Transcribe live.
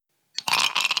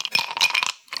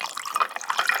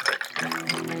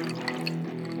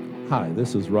Hi,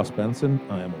 this is Russ Benson.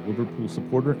 I am a Liverpool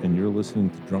supporter, and you're listening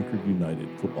to Drunkard United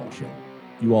Football Show.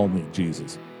 You all need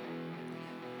Jesus.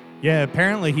 Yeah,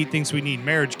 apparently he thinks we need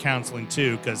marriage counseling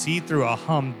too, because he threw a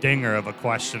humdinger of a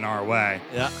question our way.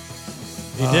 Yeah,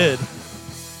 he did.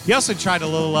 He also tried a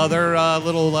little other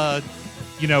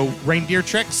reindeer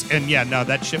tricks, and yeah, no,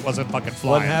 that shit wasn't fucking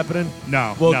flying. Wasn't happening?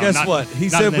 No. Well, no, guess not- what? He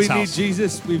not said in we this need house.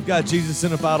 Jesus. We've got Jesus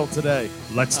in a bottle today.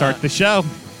 Let's start the show.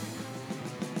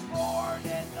 Born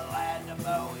in the land of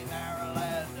Bowie,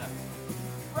 Maryland.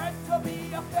 Bred to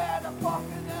be a fan of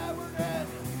fucking Everton.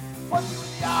 Punch you in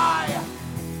the eye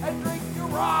and drink your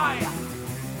rye.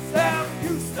 Sam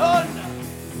Houston.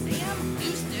 Sam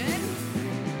Houston?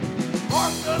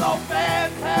 Arsenal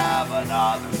fans have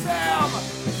another Sam.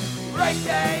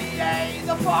 AKA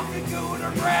the fucking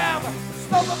Gooner Graham.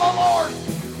 Stump of my lord.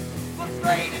 Look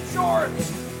straight in shorts.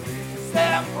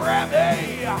 Sam Graham,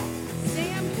 hey.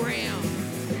 Sam Graham.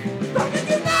 Fucking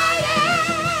United!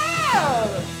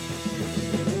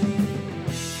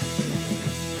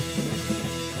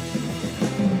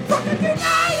 Fucking United!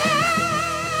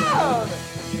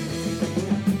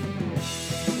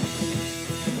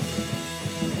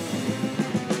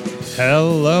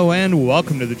 Hello and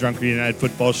welcome to the Drunkard United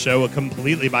Football Show, a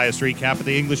completely biased recap of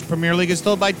the English Premier League as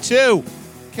told by two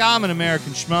common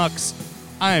American schmucks.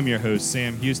 I am your host,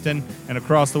 Sam Houston, and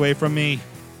across the way from me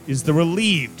is the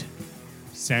relieved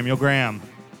Samuel Graham.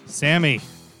 Sammy,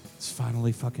 it's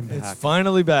finally fucking back. It's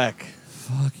finally back.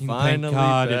 fucking finally thank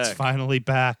God back. it's finally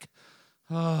back.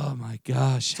 Oh my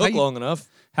gosh. Took long enough.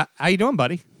 How you doing,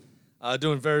 buddy?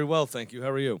 Doing very well, thank you.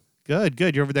 How are you? Good,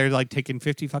 good. You're over there like taking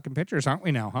 50 fucking pictures, aren't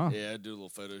we now, huh? Yeah, I do a little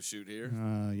photo shoot here.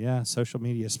 Yeah, social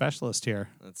media specialist here.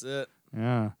 That's it.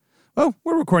 Yeah. Well,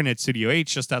 we're recording at Studio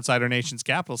H just outside our nation's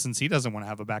capital since he doesn't want to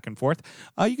have a back and forth.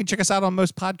 You can check us out on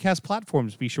most podcast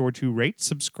platforms. Be sure to rate,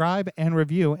 subscribe, and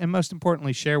review, and most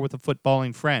importantly, share with a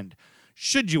footballing friend.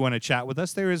 Should you want to chat with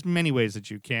us, there is many ways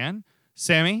that you can.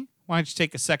 Sammy, why don't you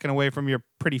take a second away from your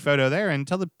pretty photo there and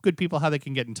tell the good people how they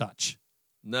can get in touch?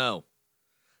 No.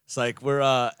 It's like we're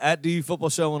at DU Football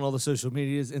Show on all the social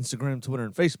medias, Instagram, Twitter,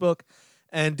 and Facebook,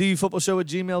 and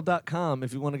dufootballshow@gmail.com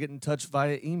if you want to get in touch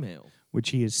via email.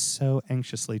 Which he is so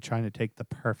anxiously trying to take the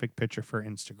perfect picture for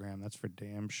Instagram. That's for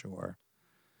damn sure.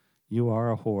 You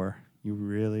are a whore. You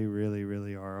really, really,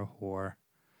 really are a whore.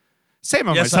 Sam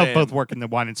and Yes, myself I am. both work in the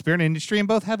wine and spirit industry and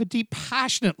both have a deep,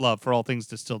 passionate love for all things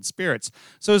distilled spirits.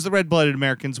 So as the red-blooded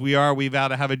Americans we vow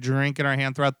to have a drink in our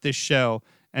hand throughout this show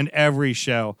and every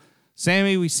show.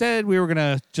 Sammy, we said we were going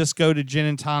to just go to gin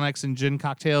and tonics and gin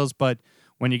cocktails, but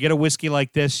when you get a whiskey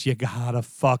like this, you gotta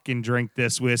fucking drink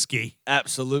this whiskey.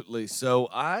 Absolutely. So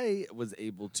I was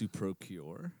able to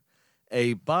procure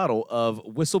a bottle of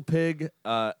Whistle Pig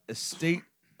Estate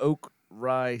Oak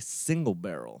Rye Single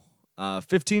Barrel.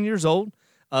 15 years old.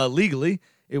 Legally,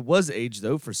 it was aged,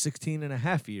 though, for 16 and a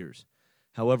half years.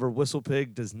 However, Whistle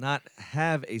Pig does not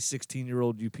have a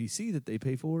 16-year-old UPC that they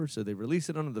pay for, so they release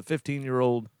it under the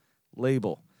 15-year-old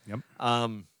label. Yep.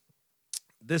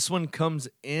 This one comes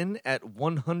in at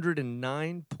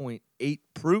 109.8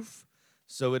 proof,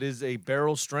 so it is a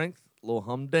barrel strength, little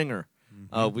humdinger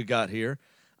we got here.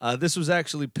 This was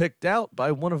actually picked out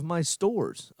by one of my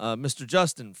stores, Mr.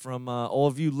 Justin from All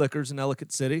of You Liquors in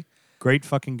Ellicott City. Great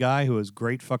fucking guy who has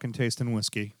great fucking taste in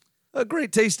whiskey. A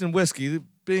great taste in whiskey.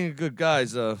 Being a good guy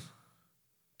is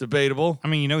debatable. I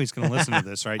mean, you know he's going to listen to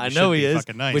this, right? I You know should he be is,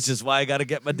 fucking nice. which is why I got to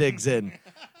get my digs in.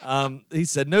 He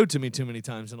said no to me too many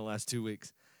times in the last 2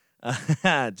 weeks.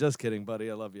 Just kidding, buddy.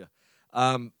 I love you.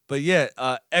 But yeah,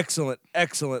 excellent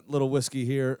little whiskey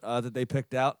here that they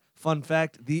picked out. Fun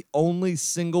fact, the only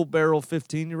single barrel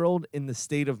 15-year-old in the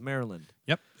state of Maryland.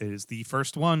 Yep, it is the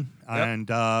first one. Yep.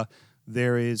 And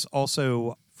there is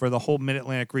also, for the whole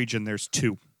Mid-Atlantic region, there's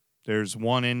two. There's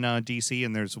one in D.C.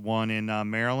 and there's one in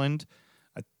Maryland.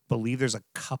 I believe there's a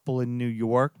couple in New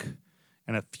York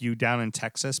and a few down in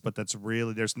Texas, but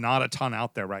there's not a ton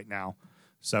out there right now.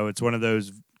 So it's one of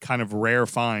those kind of rare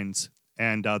finds.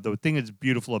 And the thing that's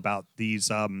beautiful about these,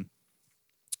 the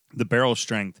barrel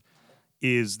strength,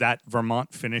 is that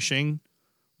Vermont finishing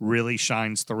really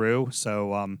shines through.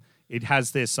 So it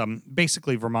has this,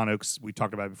 basically Vermont oaks, we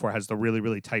talked about before, has the really,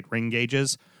 really tight ring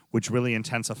gauges, which really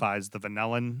intensifies the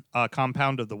vanillin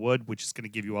compound of the wood, which is going to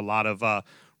give you a lot of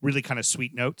really kind of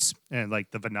sweet notes, and like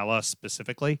the vanilla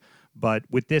specifically. But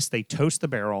with this, they toast the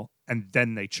barrel and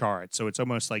then they char it. So it's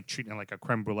almost like treating it like a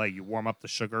creme brulee. You warm up the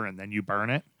sugar and then you burn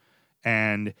it.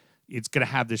 And it's going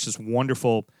to have this just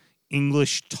wonderful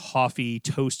English toffee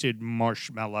toasted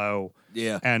marshmallow.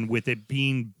 Yeah. And with it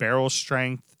being barrel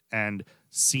strength and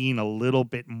seeing a little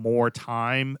bit more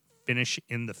time finish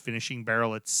in the finishing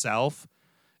barrel itself,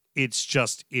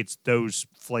 it's those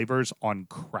flavors on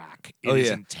crack. It Oh, is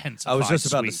yeah. intensified I was just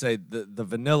about to sweet. say the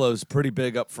vanilla's pretty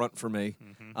big up front for me,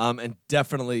 and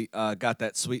definitely got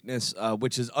that sweetness,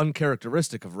 which is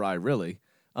uncharacteristic of rye, really,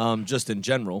 just in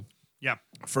general. Yeah.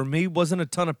 For me, wasn't a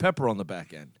ton of pepper on the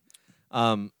back end.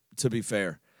 To be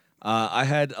fair, I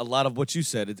had a lot of what you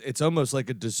said. It's almost like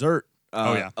a dessert.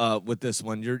 With this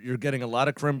one, you're getting a lot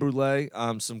of creme brulee,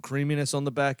 some creaminess on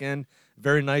the back end,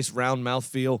 very nice round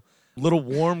mouthfeel. Little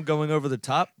warm going over the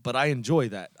top, but I enjoy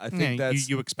that. I think that's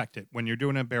you expect it when you're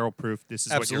doing a barrel proof. This is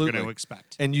what you're Absolutely. going to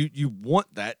expect. and you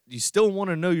want that. You still want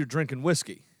to know you're drinking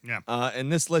whiskey. Yeah.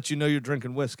 And this lets you know you're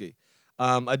drinking whiskey.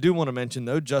 I do want to mention,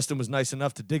 though, Justin was nice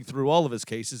enough to dig through all of his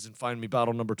cases and find me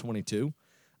bottle number 22,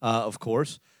 of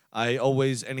course. I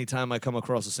always, anytime I come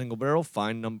across a single barrel,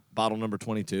 find bottle number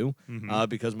 22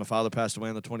 because my father passed away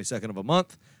on the 22nd of a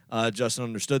month. Justin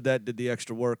understood that, did the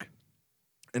extra work,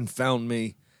 and found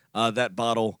me that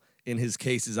bottle in his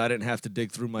cases. I didn't have to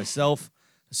dig through myself,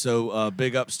 so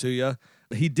big ups to you.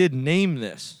 He did name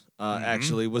this,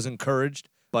 actually, was encouraged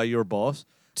by your boss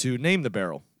to name the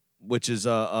barrel, which is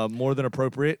more than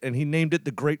appropriate, and he named it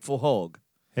the Grateful Hog.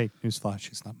 Hey, newsflash,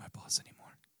 he's not my boss anymore.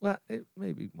 Well,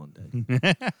 maybe one day.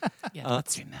 Yeah,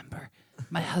 let's remember,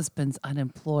 my husband's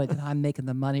unemployed and I'm making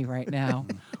the money right now.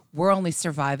 We're only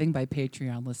surviving by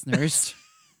Patreon listeners.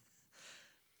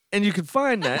 And you can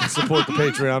find that and support the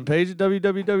Patreon page at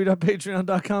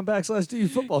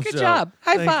www.patreon.com/DUFootballShow. Good job.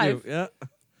 High Thank five. you.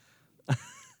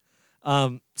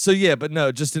 Yeah. So yeah, but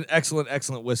no, just an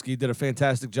excellent whiskey. Did a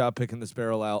fantastic job picking this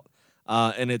barrel out,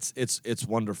 and it's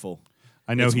wonderful.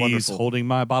 I know It's he's wonderful. holding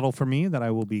my bottle for me that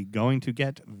I will be going to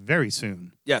get very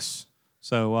soon. Yes.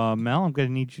 So, Mel, I'm going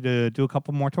to need you to do a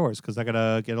couple more tours because I got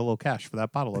to get a little cash for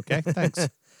that bottle, okay? Thanks.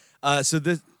 So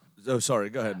this. Oh, sorry.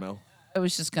 Go ahead, Mel. I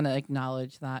was just going to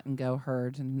acknowledge that and go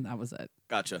heard, and that was it.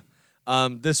 Gotcha.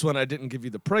 This one I didn't give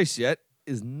you the price yet.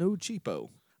 Is no cheapo.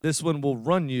 This one will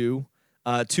run you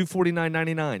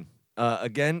 $249.99.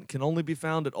 Again, can only be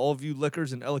found at All View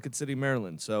Liquors in Ellicott City,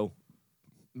 Maryland. So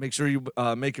make sure you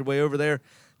make your way over there.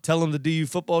 Tell him the DU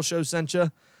Football Show sent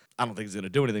you. I don't think he's going to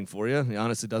do anything for you. He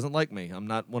honestly doesn't like me. I'm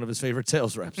not one of his favorite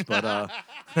sales reps, but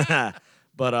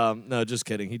no, just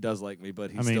kidding. He does like me,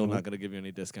 but he's still not going to give you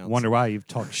any discounts. Wonder why you've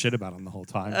talked shit about him the whole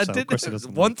time. I So, did of course he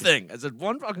doesn't one like you. thing. I said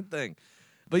one fucking thing.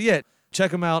 But yeah,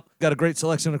 check him out. Got a great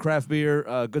selection of craft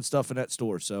beer, good stuff in that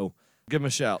store. So give him a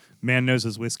shout. Man Knows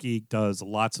His Whiskey does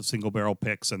lots of single barrel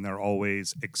picks, and they're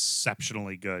always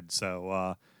exceptionally good.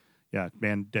 So, yeah,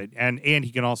 man, and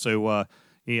he can also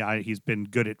he's been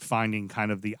good at finding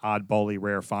kind of the oddbally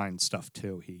rare find stuff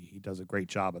too. He does a great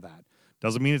job of that.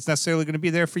 Doesn't mean it's necessarily going to be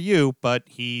there for you, but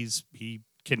he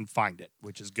can find it,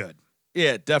 which is good.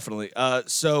 Yeah, definitely.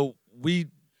 So we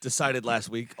decided last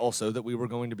week also that we were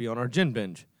going to be on our gin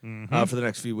binge for the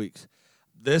next few weeks.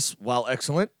 This, while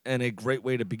excellent and a great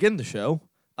way to begin the show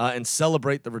and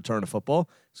celebrate the return of football,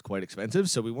 is quite expensive,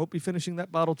 so we won't be finishing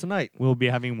that bottle tonight. We'll be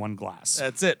having one glass.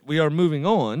 That's it. We are moving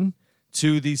on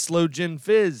to the Slow Gin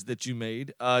Fizz that you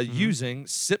made using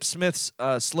Sipsmith's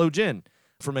Slow Gin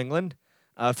from England.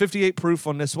 58 proof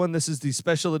on this one. This is the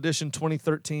special edition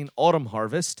 2013 Autumn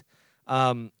Harvest.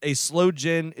 A slow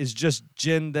gin is just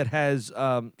gin that has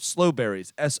sloe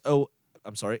berries,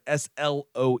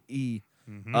 S-L-O-E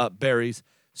berries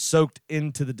soaked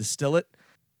into the distillate.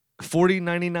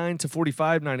 $40.99 to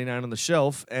 $45.99 on the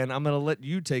shelf, and I'm going to let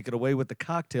you take it away with the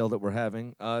cocktail that we're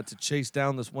having to chase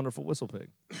down this wonderful whistle pig.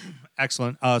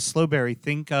 Excellent. Slow berry.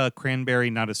 Think cranberry,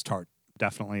 not as tart.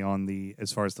 Definitely on the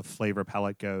as far as the flavor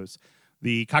palette goes.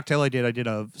 The cocktail I did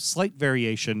a slight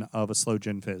variation of a slow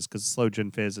gin fizz because slow gin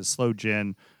fizz is slow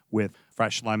gin with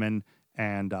fresh lemon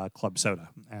and club soda,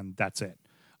 and that's it.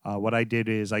 What I did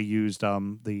is I used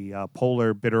the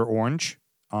Polar Bitter Orange,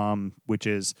 which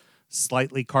is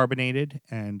slightly carbonated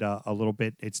and a little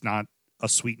bit. It's not a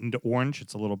sweetened orange;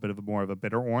 it's a little bit of more of a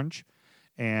bitter orange,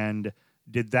 and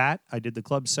did that. I did the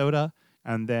club soda.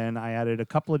 And then I added a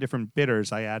couple of different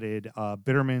bitters. I added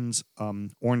Bitterman's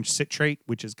orange citrate,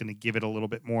 which is going to give it a little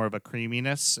bit more of a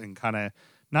creaminess and kind of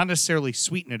not necessarily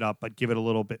sweeten it up, but give it a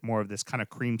little bit more of this kind of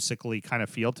creamsicle-y kind of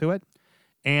feel to it.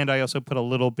 And I also put a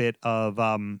little bit of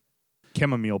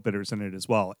chamomile bitters in it as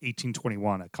well.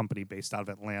 1821, a company based out of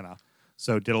Atlanta.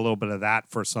 So did a little bit of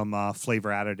that for some flavor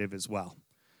additive as well.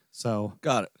 So,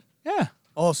 Got it. yeah.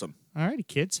 Awesome. All righty,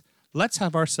 kids. Let's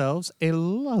have ourselves a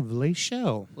lovely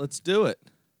show. Let's do it.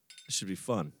 This should be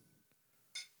fun.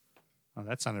 Oh,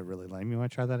 that sounded really lame. You want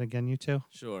to try that again, you two?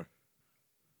 Sure.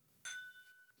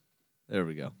 There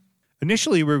we go.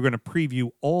 Initially, we were going to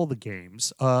preview all the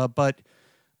games, but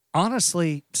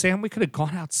honestly, Sam, we could have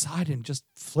gone outside and just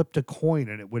flipped a coin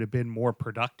and it would have been more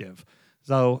productive.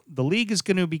 So the league is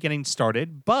going to be getting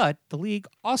started, but the league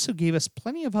also gave us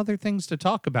plenty of other things to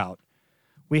talk about.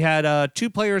 We had 2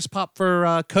 players pop for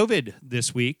COVID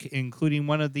this week, including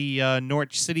one of the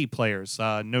Norwich City players.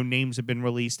 No names have been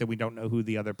released, and we don't know who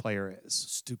the other player is.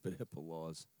 Stupid HIPAA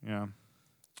laws. Yeah.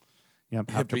 Yep.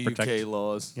 Have to HIPAA protect. UK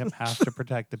laws. Yep. Have to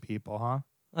protect the people, huh?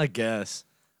 I guess.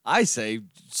 I say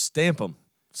stamp them.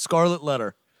 Scarlet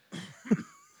letter.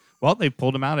 Well, they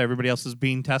pulled him out. Everybody else is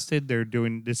being tested. They're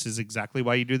doing. This is exactly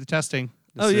why you do the testing.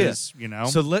 This is, you know.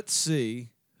 So let's see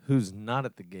who's not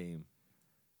at the game.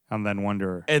 And then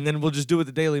wonder, And then we'll just do what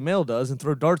the Daily Mail does and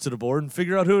throw darts at a board and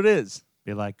figure out who it is.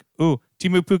 be like, ooh,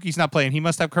 Timu Puki's not playing. He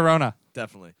must have corona.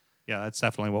 Definitely. Yeah, that's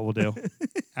definitely what we'll do.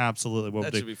 Absolutely what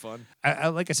That we'll should do. be fun.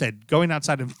 Like I said, going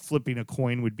outside and flipping a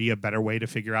coin would be a better way to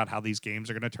figure out how these games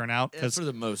are going to turn out. Yeah, Because for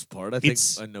the most part, I think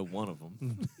it's- I know one of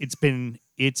them. it's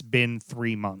been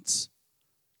 3 months.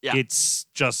 Yeah. It's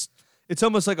just, It's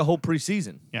almost like a whole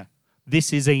preseason. yeah.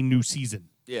 This is a new season.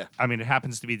 Yeah. I mean, it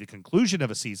happens to be the conclusion of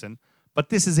a season, but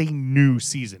this is a new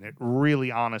season. It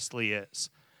really honestly is.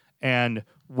 And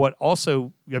what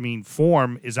also, I mean,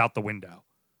 form is out the window.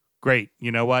 Great.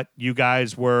 You know what? You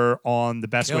guys were on the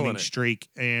best Killing winning it. streak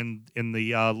in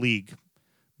the league.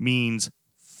 Means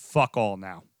fuck all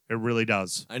now. It really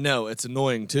does. I know. It's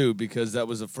annoying, too, because that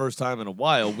was the first time in a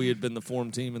while we had been the form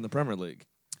team in the Premier League.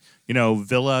 You know,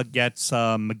 Villa gets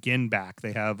McGinn back.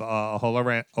 They have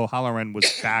O'Halloran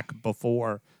was back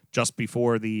just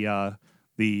before the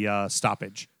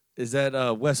stoppage. Is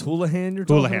that Wes Houlihan you're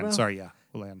talking Houlihan, about? sorry, yeah,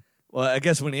 Houlihan. Well, I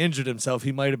guess when he injured himself,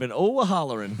 he might have been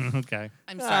hollering. Okay.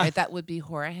 I'm sorry, that would be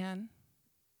Horahan.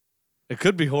 It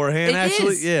could be Horahan, It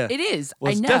actually. is. Yeah. It is. Well,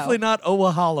 I it's know. definitely not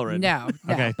Owa hollering. No,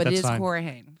 Okay, but it that's is fine.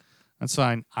 Horahan. That's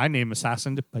fine. I name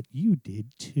Assassin, but you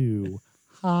did too.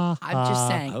 Ha, I'm just ha.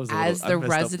 saying, I was a as little- I the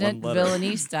messed up resident one letter.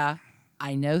 villanista,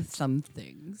 I know some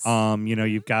things. You know,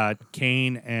 you've got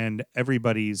Kane and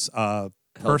everybody's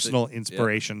personal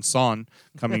inspiration, Son,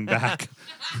 coming back.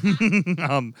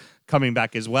 Coming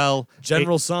back as well.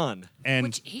 General Son. And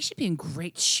Which he should be in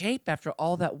great shape after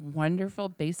all that wonderful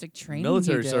basic training.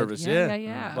 Military he did. service,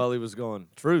 Yeah. While he was gone.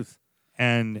 Truth.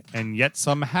 and yet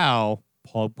somehow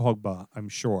Paul Pogba, I'm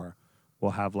sure,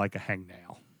 will have like a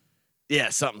hangnail. Yeah,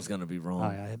 something's going to be wrong.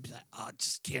 I'd be like, oh,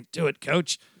 just can't do it,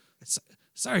 coach.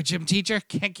 Sorry, gym teacher,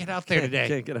 can't get out there today.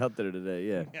 Can't get out there today,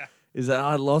 yeah. Yeah. Is that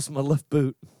I lost my left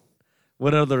boot?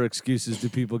 What other excuses do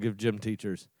people give gym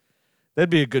teachers? That'd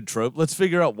be a good trope. Let's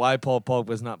figure out why Paul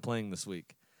Pogba's not playing this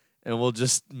week. And we'll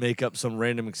just make up some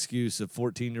random excuse a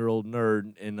 14-year-old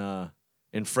nerd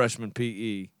in freshman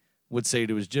PE would say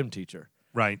to his gym teacher.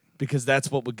 Right, Because that's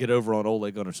what would get over on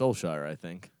Ole Gunnar Solskjaer, I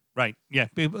think. right. Yeah,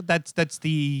 but that's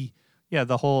the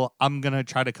whole I'm going to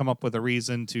try to come up with a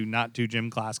reason to not do gym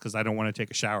class because I don't want to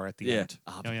take a shower at the end.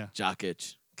 Oh, yeah. jock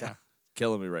itch. God, Yeah.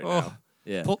 killing me right Oh. now.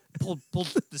 Yeah. Pull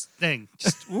this thing.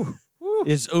 Just, ooh.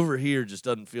 It's over here just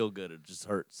doesn't feel good. It just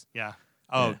hurts. Yeah.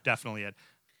 Oh, Yeah. definitely it.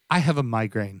 I have a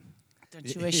migraine.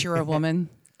 Don't you wish you were a woman?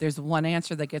 There's one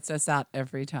answer that gets us out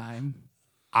every time.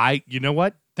 You know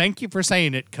what? Thank you for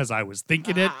saying it because I was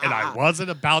thinking it and I wasn't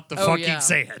about to fucking yeah.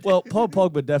 say it. Well, Paul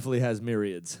Pogba definitely has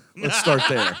myriads. Let's start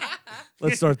there.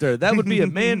 Let's start there. That would be a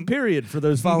man period for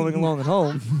those following along at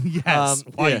home. Yes.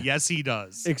 Why? yeah. Yes, he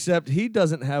does. Except he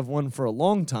doesn't have one for a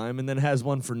long time and then has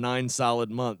one for 9 solid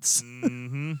months.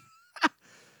 hmm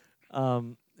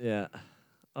Yeah.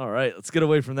 All right. Let's get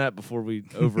away from that before we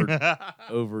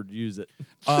overuse it.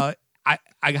 I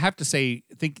have to say,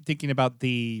 thinking about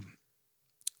the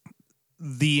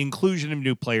inclusion of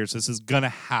new players, this is gonna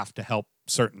have to help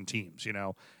certain teams, you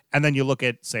know. And then you look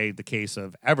at, say, the case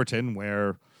of Everton,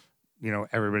 where you know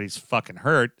everybody's fucking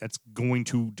hurt. That's going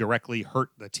to directly hurt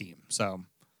the team. So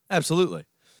Absolutely.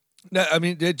 No, I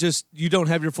mean, it just you don't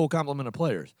have your full complement of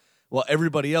players. Well,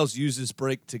 everybody else uses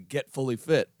break to get fully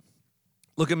fit.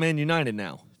 Look at Man United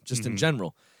now, just in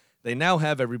general. They now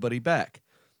have everybody back.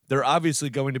 They're obviously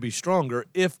going to be stronger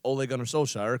if Ole Gunnar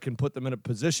Solskjaer can put them in a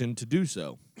position to do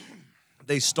so.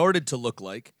 They started to look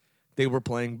like they were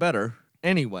playing better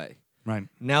anyway. right.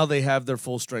 Now they have their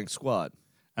full strength squad.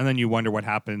 And then you wonder what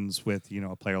happens with, you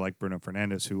know, a player like Bruno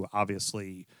Fernandes, who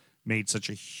obviously made such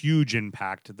a huge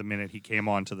impact the minute he came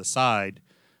onto the side.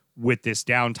 With this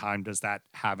downtime, does that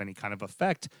have any kind of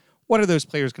effect? What are those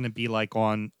players going to be like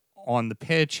on the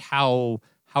pitch? How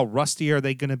rusty are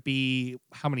they going to be?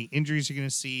 How many injuries are you going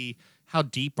to see? How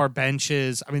deep are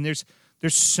benches? I mean, there's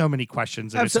so many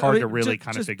questions, and it's hard to really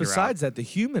kind of figure besides that, the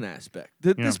human aspect.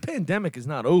 This pandemic is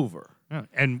not over. out.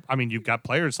 Yeah. And I mean, you've got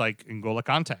players like N'Golo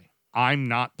Kante. I'm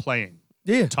not playing.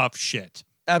 Yeah. Tough shit.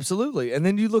 Absolutely. And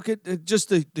then you look at just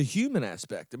the human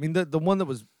aspect. I mean, the one that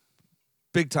was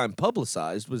big time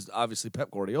publicized was obviously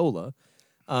Pep Guardiola,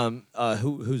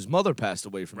 whose mother passed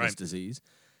away from this disease.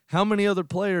 How many other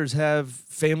players have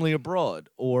family abroad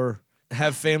or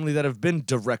have family that have been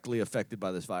directly affected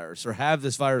by this virus or have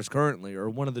this virus currently or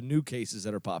one of the new cases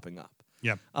that are popping up?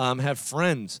 Yeah. Have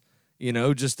friends,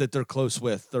 just that they're close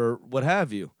with or what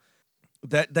have you.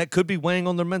 That could be weighing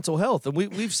on their mental health. And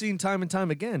we've seen time and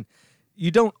time again, you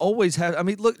don't always have – I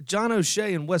mean, look, John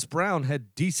O'Shea and Wes Brown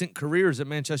had decent careers at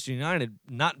Manchester United,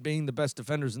 not being the best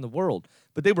defenders in the world,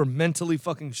 but they were mentally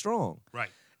fucking strong. Right.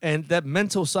 And that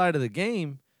mental side of the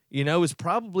game, is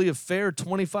probably a fair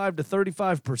 25 to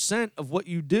 35% of what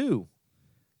you do.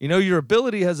 Your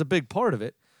ability has a big part of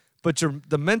it, but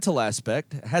the mental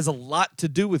aspect has a lot to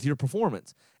do with your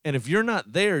performance. And if you're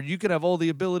not there, you could have all the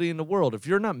ability in the world. If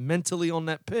you're not mentally on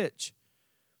that pitch,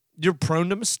 you're prone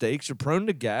to mistakes, you're prone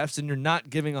to gaffes, and you're not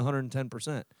giving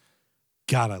 110%.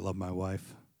 God, I love my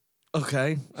wife.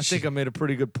 Okay. I think I made a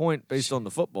pretty good point based on the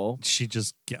football. She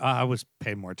just, I was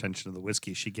paying more attention to the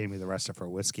whiskey. She gave me the rest of her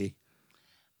whiskey.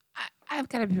 I've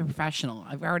got to be professional.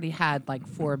 I've already had like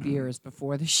 4 beers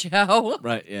before the show.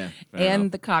 Right, yeah.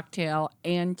 And the cocktail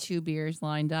and 2 beers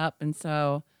lined up. And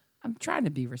so I'm trying to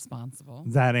be responsible.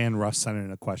 That and Russ sent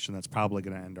in a question that's probably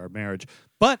going to end our marriage.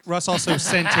 But Russ also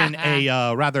sent in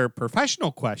a rather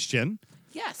professional question.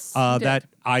 Yes. That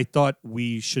I thought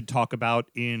we should talk about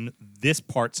in this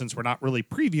part since we're not really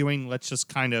previewing. Let's just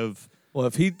kind of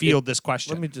field this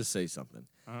question. Let me just say something.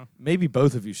 Maybe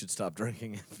both of you should stop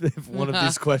drinking if one of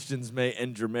these questions may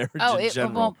end your marriage in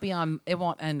general. It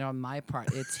won't end on my part.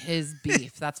 It's his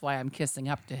beef. That's why I'm kissing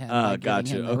up to him.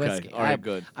 Gotcha. Him the Okay. whiskey. All right,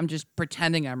 good. I'm just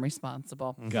pretending I'm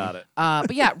responsible. Got it.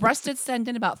 But yeah, Russ did send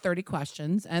in about 30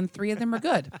 questions, and 3 of them are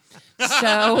good.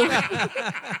 So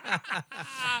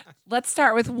let's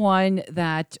start with one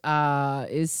that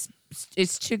is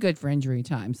too good for injury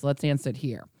time. So let's answer it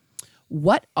here.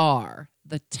 What are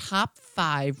the top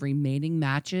 5 remaining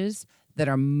matches that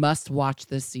are must watch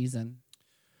this season?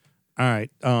 All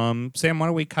right. Sam, why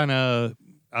don't we kind of,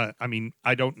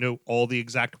 I don't know all the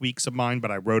exact weeks of mine, but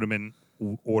I wrote them in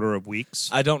order of weeks.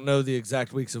 I don't know the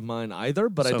exact weeks of mine either,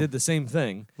 but I did the same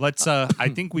thing. Let's, I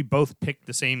think we both picked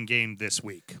the same game this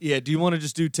week. Yeah, do you want to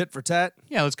just do tit for tat?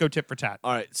 Yeah, let's go tit for tat.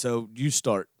 All right, so you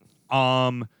start.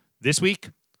 This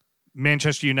week,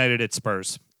 Manchester United at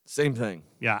Spurs. Same thing.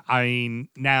 Yeah, I mean,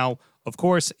 now, of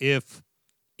course, if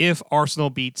Arsenal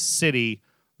beats City,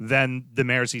 then the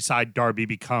Merseyside derby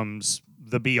becomes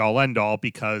the be-all, end-all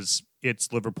because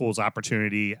it's Liverpool's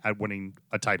opportunity at winning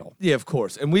a title. Yeah, of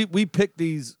course. And we picked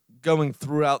these going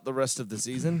throughout the rest of the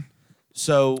season.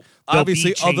 So There'll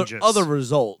obviously be changes. other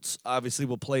results obviously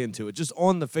will play into it. Just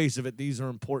on the face of it, these are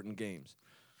important games.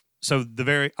 So the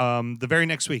very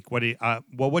next week,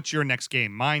 what's your next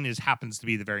game? Mine happens to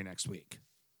be the very next week.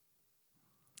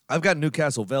 I've got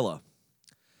Newcastle Villa.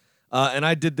 And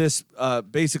I did this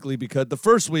basically because the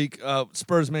first week,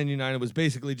 Spurs Man United was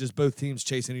basically just both teams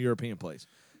chasing a European place.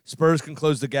 Spurs can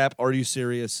close the gap. Are you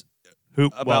serious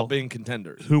about being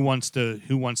contenders? Who wants to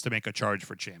make a charge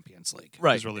for Champions League?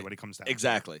 Right. Is really what it comes down to.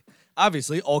 Exactly.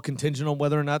 Obviously, all contingent on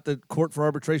whether or not the court for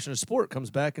arbitration of sport comes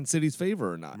back in City's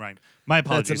favor or not. Right. My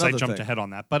apologies. I another jumped thing. ahead on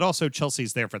that. But also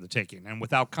Chelsea's there for the taking. And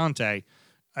without Conte,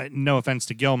 no offense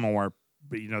to Gilmore,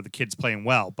 but the kid's playing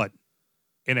well, but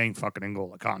it ain't fucking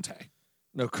N'Golo Conte.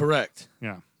 No, correct.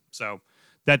 Yeah. So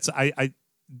that's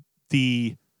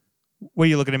what are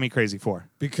you looking at me crazy for?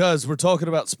 Because we're talking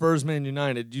about Spurs Man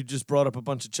United. You just brought up a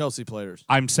bunch of Chelsea players.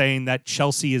 I'm saying that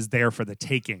Chelsea is there for the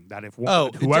taking. That if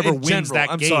whoever in wins general, that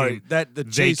I'm game, sorry, that the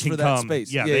they chase can for that come.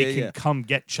 space. Yeah, they can come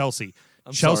get Chelsea.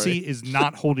 Chelsea sorry. is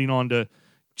not holding on to.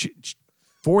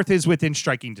 Fourth is within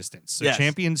striking distance. So Yes,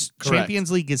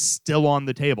 Champions League is still on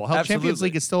the table. Hell, Champions Absolutely.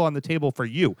 League is still on the table for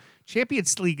you.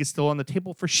 Champions League is still on the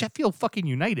table for Sheffield fucking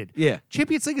United. Yeah.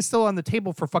 Champions League is still on the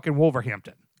table for fucking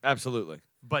Wolverhampton. Absolutely.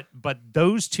 But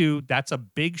those two, that's a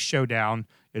big showdown.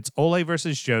 It's Ole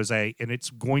versus Jose, and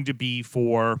it's going to be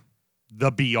for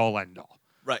the be-all, end-all.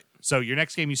 Right. So your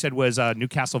next game you said was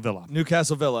Newcastle Villa.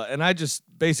 Newcastle Villa. And I just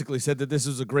basically said that this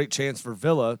was a great chance for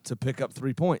Villa to pick up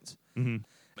 3 points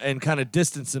and kind of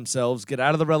distance themselves, get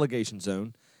out of the relegation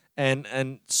zone,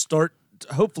 and start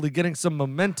hopefully getting some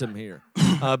momentum here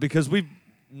because we've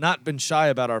not been shy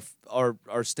about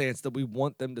our stance that we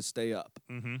want them to stay up.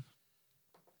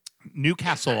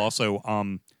 Newcastle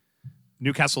also,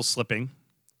 Newcastle's slipping.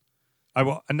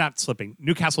 Not slipping.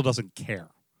 Newcastle doesn't care.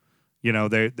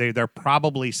 They're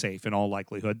probably safe in all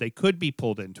likelihood. They could be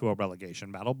pulled into a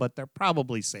relegation battle, but they're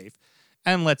probably safe.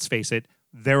 And let's face it,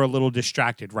 they're a little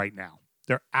distracted right now.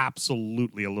 They're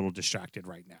absolutely a little distracted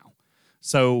right now.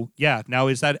 So yeah, now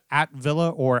is that at Villa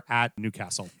or at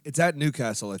Newcastle? It's at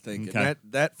Newcastle, I think. Okay. And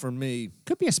that for me,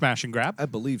 Could be a smash and grab. I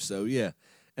believe so, yeah.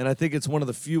 And I think it's one of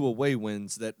the few away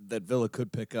wins that Villa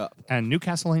could pick up. And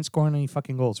Newcastle ain't scoring any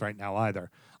fucking goals right now either.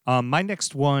 My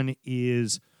next one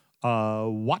is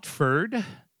Watford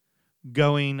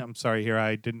going. I'm sorry, here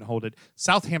I didn't hold it.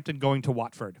 Southampton going to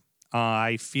Watford.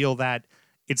 I feel that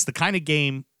it's the kind of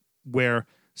game where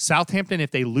Southampton,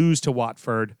 if they lose to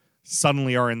Watford,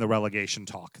 suddenly are in the relegation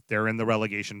talk. They're in the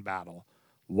relegation battle.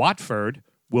 Watford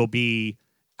will be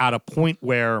at a point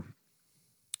where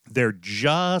they're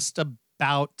just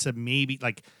about to maybe,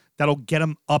 like, that'll get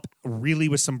them up really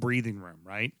with some breathing room,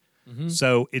 right?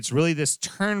 So it's really this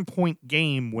turn point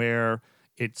game where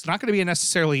it's not going to be a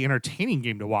necessarily entertaining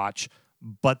game to watch,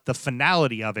 but the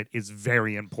finality of it is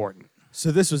very important.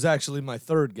 So this was actually my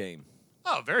third game.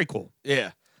 Oh, very cool.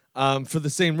 Yeah. For the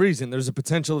same reason, there's a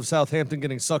potential of Southampton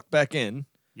getting sucked back in,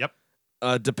 Yep.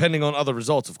 depending on other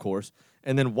results, of course.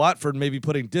 And then Watford maybe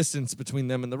putting distance between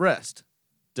them and the rest,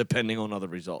 depending on other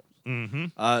results.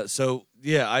 Mm-hmm. So,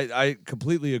 yeah, I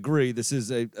completely agree. This is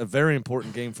a very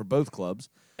important game for both clubs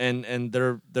and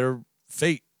their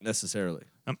fate, necessarily.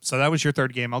 So that was your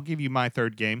third game. I'll give you my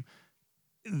third game.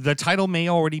 The title may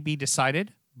already be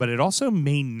decided, but it also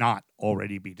may not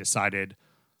already be decided.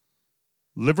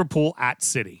 Liverpool at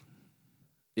City.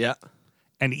 Yeah.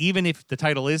 And even if the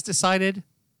title is decided,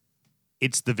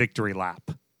 it's the victory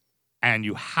lap. And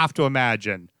you have to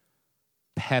imagine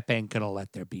Pep ain't going to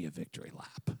let there be a victory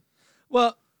lap.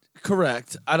 Well,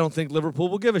 correct. I don't think Liverpool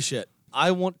will give a shit.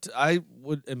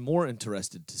 am more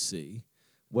interested to see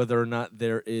whether or not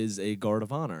there is a guard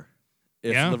of honor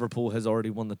if Yeah. Liverpool has already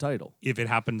won the title. If it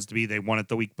happens to be they won it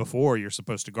the week before, you're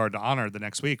supposed to guard to honor the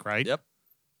next week, right? Yep.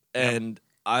 And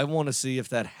I want to see if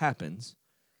that happens.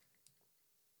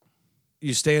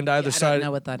 You stand either I side. don't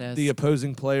know what that is. The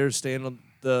opposing players stand on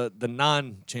the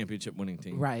non-championship winning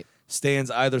team. Right. Stands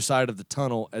either side of the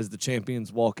tunnel as the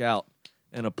champions walk out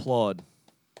and applaud.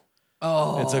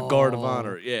 Oh. It's a guard of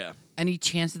honor. Yeah. Any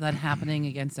chance of that happening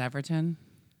against Everton?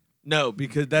 No,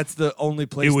 because that's the only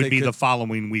place It would they be could, the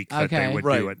following week that Okay. they would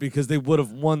right, do it. because they would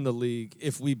have won the league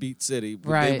if we beat City. They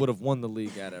Right. would have won the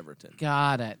league at Everton.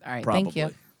 Got it. All right. Probably. Thank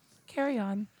you. Carry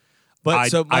on.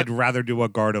 But I'd rather do a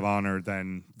guard of honor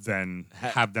than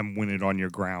have them win it on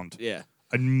your ground. yeah.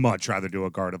 I'd much rather do a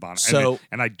guard of honor. So-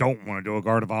 and I don't want to do a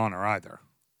guard of honor either.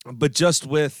 But just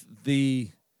with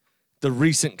the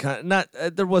recent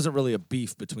there wasn't really a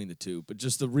beef between the two, but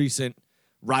just the recent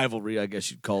rivalry, I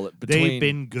guess you'd call it. Between They've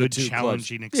been the good, two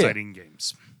challenging, clubs. exciting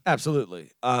games. Yeah, absolutely.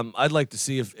 I'd like to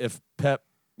see if Pep,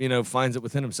 finds it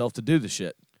within himself to do the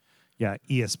shit. Yeah,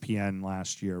 ESPN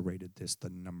last year rated this the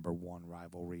 #1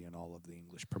 rivalry in all of the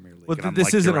English Premier League. Well, And I'm this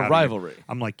like, isn't you're a out of your- rivalry.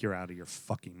 I'm like, you're out of your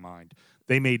fucking mind.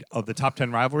 They made, of the top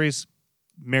 10 rivalries,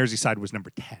 Merseyside was number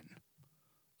 10.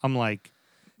 I'm like,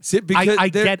 See, because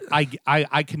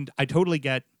I totally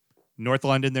get North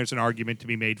London. There's an argument to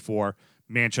be made for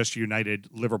Manchester United,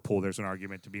 Liverpool. There's an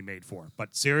argument to be made for.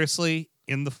 But seriously,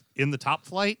 in the top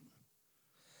flight,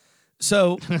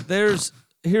 So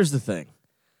here's the thing.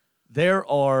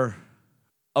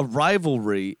 A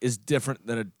rivalry is different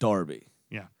than a derby.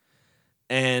 yeah,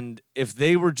 And if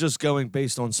they were just going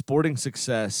based on sporting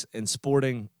success and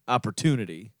sporting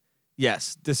opportunity,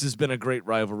 yes, this has been a great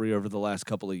rivalry over the last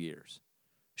couple of years.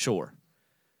 Sure.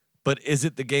 But is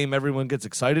it the game everyone gets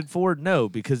excited for? No,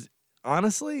 because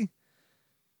honestly,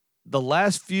 the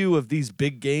last few of these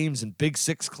big games and Big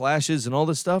Six clashes and all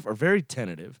this stuff are very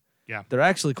tentative. yeah. They're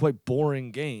actually quite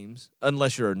boring games,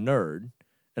 unless you're a nerd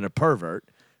and a pervert,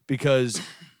 because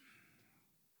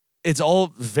it's all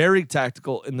very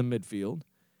tactical in the midfield,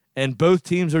 and both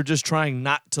teams are just trying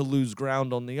not to lose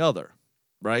ground on the other,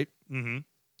 right? Mm-hmm.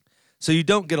 So you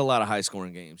don't get a lot of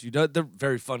high-scoring games. They're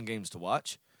very fun games to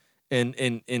watch,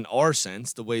 in our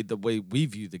sense, the way we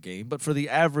view the game. But for the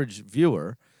average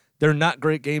viewer, they're not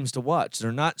great games to watch.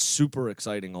 They're not super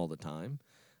exciting all the time,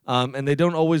 and they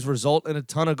don't always result in a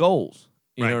ton of goals.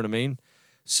 You know Right. what I mean?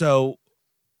 So,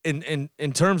 in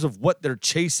terms of what they're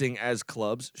chasing as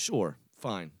clubs, sure,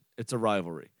 fine, it's a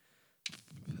rivalry.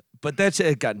 But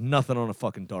it got nothing on a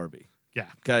fucking derby. Yeah.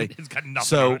 Okay. It's got nothing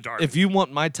So on a derby. if you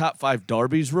want my top 5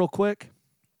 derbies real quick,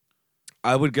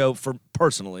 I would go for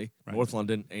personally Right. North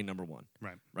London #1.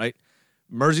 Right. Right.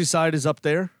 Merseyside is up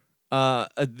there.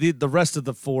 The rest of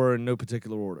the 4 in no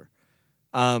particular order.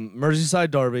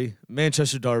 Merseyside derby,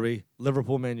 Manchester derby,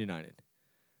 Liverpool, Man United.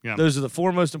 Yeah. Those are the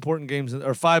 4 most important games,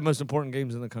 or 5 most important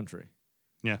games in the country.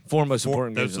 Yeah. 4 most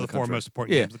important games Those in are the the 4 country. most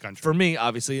important Yeah. games in the country. For me,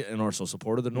 obviously, an Arsenal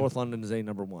supporter, the North London is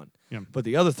 #1. Yeah. But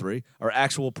the other 3 are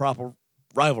actual proper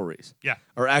rivalries. Yeah.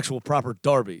 Or actual proper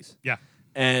derbies. Yeah.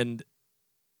 And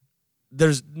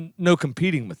there's no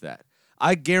competing with that.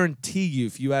 I guarantee you,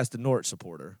 if you asked a Norwich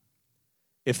supporter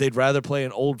if they'd rather play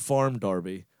an Old Farm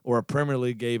derby or a Premier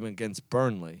League game against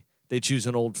Burnley, they choose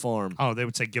an Old Farm Oh, they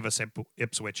would say give us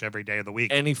Ipswich every day of the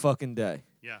week. any fucking day.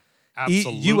 Yeah,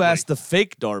 absolutely. You asked the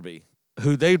fake derby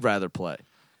who they'd rather play.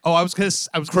 Oh, I was gonna say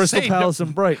Crystal Palace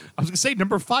and Brighton. I was gonna say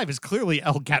number 5 is clearly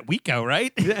El Gatwico,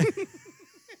 right?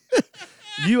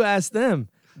 You asked them,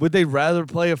 would they rather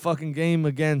play a fucking game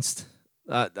against,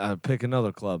 pick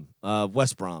another club,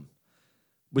 West Brom?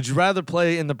 Would you rather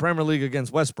play in the Premier League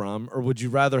against West Brom, or would you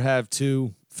rather have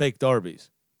 2 fake derbies?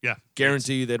 Yeah,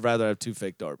 Guarantee you they'd rather have 2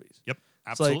 fake derbies. Yep,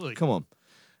 It's like, absolutely. come on.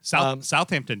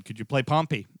 Southampton, could you play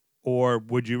Pompey, or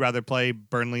would you rather play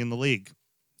Burnley in the league?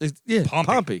 Yeah,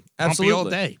 Pompey. Absolutely. Pompey all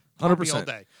day. 100%. Pompey all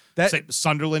day. That- Say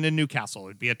Sunderland and Newcastle.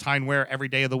 It'd be a time where every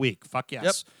day of the week. Fuck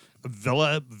yes.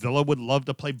 Villa would love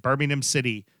to play Birmingham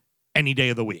City any day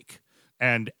of the week.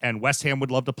 And West Ham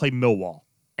would love to play Millwall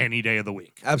any day of the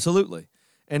week. Absolutely.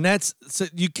 And so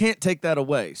you can't take that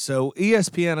away. So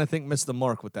ESPN, I think, missed the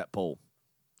mark with that poll.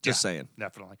 Just saying.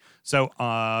 Definitely. So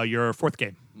your 4th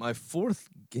game. My 4th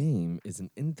game is an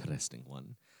interesting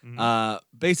one. Mm-hmm.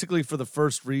 Basically, for the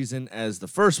first reason as the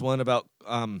first one about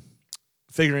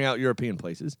figuring out European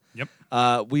places.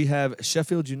 Yep. We have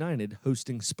Sheffield United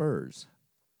hosting Spurs.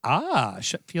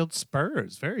 Sheffield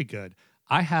Spurs. Very good.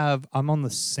 I'm on the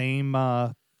same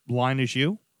line as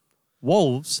you.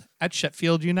 Wolves at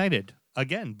Sheffield United.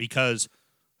 Again, because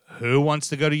who wants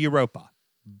to go to Europa?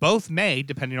 Both may,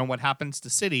 depending on what happens to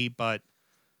City, but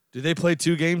Do they play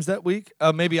 2 games that week?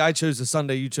 Maybe I chose the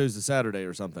Sunday, you chose the Saturday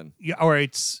or something. yeah, or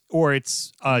it's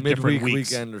different Midweek,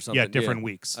 weeks. weekend or something. Yeah, different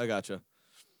weeks. I gotcha.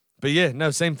 But yeah, no,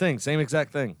 same thing, same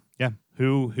exact thing. Yeah.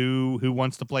 Who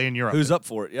wants to play in Europe? Who's up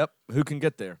for it? Yep. Who can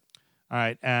get there? All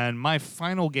right, and my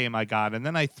final game I got, and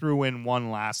then I threw in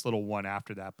one last little one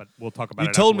after that, but we'll talk about it.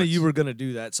 You told me afterwards. you were going to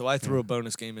do that, so I threw a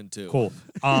bonus game in too. Cool.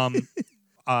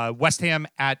 West Ham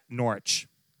at Norwich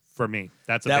for me.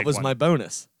 That's a That big was one. my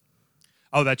bonus.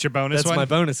 Oh, that's your bonus That's one? my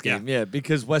bonus game. Yeah,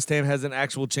 because West Ham has an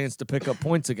actual chance to pick up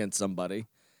points against somebody.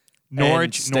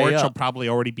 Norwich stay will up. probably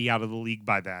already be out of the league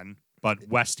by then, but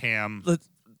West Ham,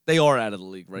 They are out of the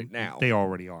league right now. they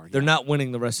already are. They're yeah. not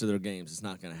winning the rest of their games. It's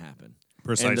not going to happen.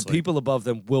 Precisely. And the people above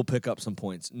them will pick up some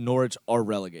points. Norwich are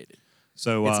relegated.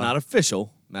 So It's not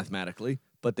official mathematically,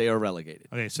 but they are relegated.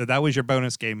 okay. So that was your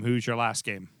bonus game. Who's your last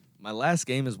game? My last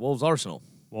game is Wolves Arsenal,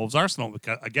 Wolves Arsenal.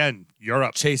 Because again,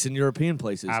 Europe. chasing European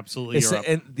places. Absolutely Europe.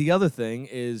 And the other thing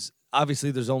is,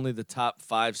 obviously, there's only the top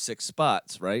 5, 6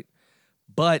 spots, right?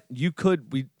 But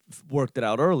we worked it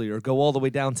out earlier, go all the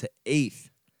way down to 8th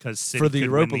Because City for the could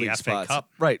Europa win the League FA spots. Cup.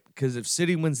 Right, because if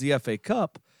City wins the FA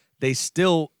Cup, they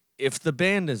still, if the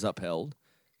ban is upheld,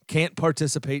 can't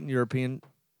participate in European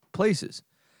places.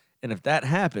 And if that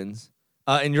happens,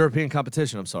 in European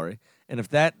competition, I'm sorry, and if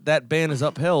that ban is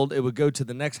upheld, it would go to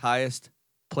the next highest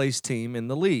placed team in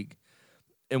the league,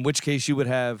 in which case you would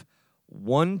have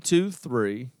 1, 2,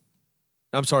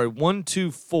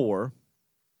 4,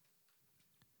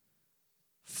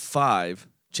 5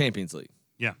 Champions League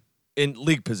Yeah. in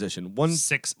league position.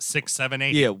 6, 7,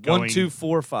 8. Yeah, 1, going- 2,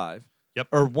 4, 5. Yep.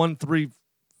 Or 1, 3,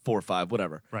 4, 5,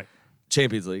 whatever. Right.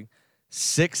 Champions League.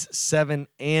 6, 7,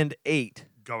 and 8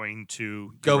 Going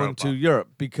to going Europa. to Europe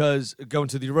going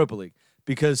to the Europa League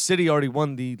because City already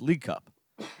won the League Cup.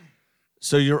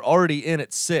 So you're already in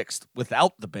at 6th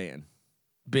without the ban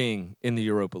being in the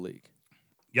Europa League.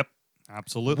 Yep.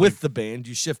 Absolutely. With the ban,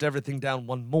 you shift everything down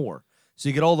one more. So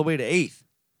you get all the way to 8th.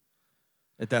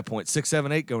 At that point, 6,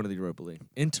 7, 8 going to the Europa League.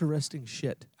 Interesting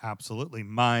shit. Absolutely.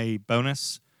 My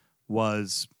bonus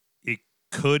was it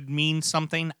could mean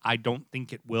something. I don't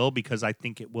think it will because I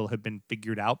think it will have been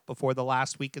figured out before the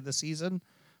last week of the season.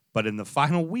 But in the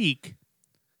final week,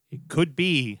 it could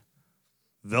be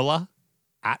Villa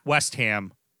at West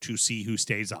Ham to see who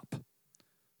stays up.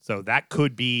 So that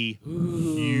could be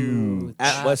huge.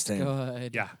 At West Ham.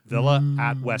 Good. Yeah, Villa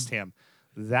at West Ham.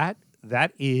 That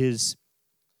is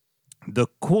the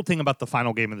cool thing about the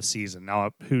final game of the season.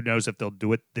 Now, who knows if they'll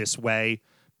do it this way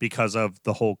because of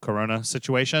the whole Corona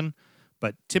situation,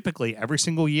 but typically every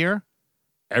single year,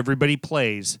 everybody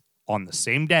plays on the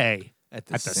same day At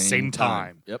the same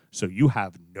time. Yep. So you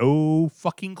have no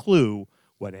fucking clue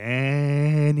what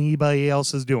anybody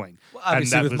else is doing. Well, And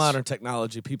obviously, that with was- modern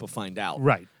technology, people find out.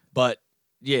 Right. But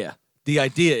yeah, the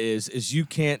idea is you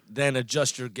can't then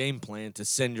adjust your game plan to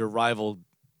send your rival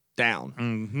down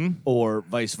Mm-hmm. or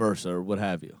vice versa or what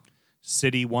have you.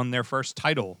 City won their first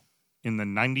title in the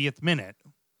 90th minute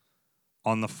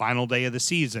on the final day of the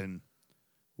season,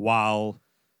 while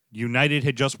United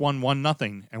had just won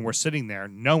 1-0, and we're sitting there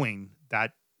knowing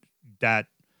that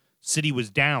City was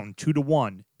down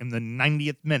 2-1 in the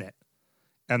 90th minute,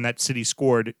 and that City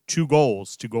scored 2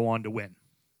 goals to go on to win.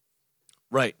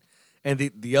 Right.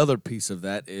 And the other piece of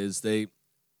that is they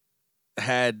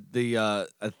had I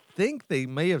think they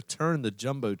may have turned the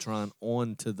Jumbotron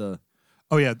on to the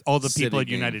Oh, yeah, all the City people at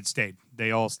game. United stayed.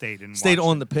 They all stayed and stayed watched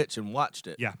on it. the pitch and watched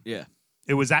it. Yeah. Yeah.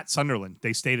 It was at Sunderland.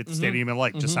 They stayed at the Stadium and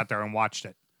Light, just sat there and watched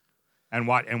it, and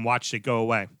watched it go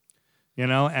away. You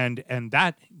know, and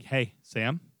that, hey,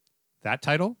 Sam, that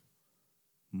title,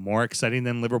 more exciting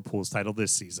than Liverpool's title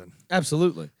this season.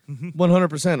 Absolutely.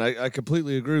 100%. I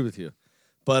completely agree with you.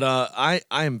 But I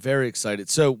am very excited.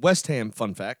 So West Ham,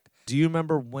 fun fact. Do you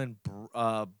remember when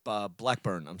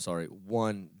Blackburn,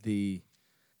 won the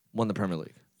Premier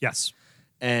League? Yes.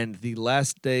 And the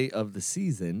last day of the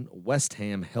season, West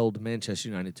Ham held Manchester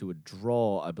United to a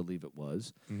draw, I believe it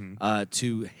was,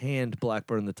 to hand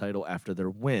Blackburn the title after their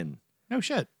win. No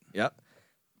shit. Yep.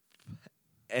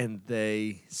 And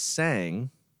they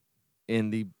sang in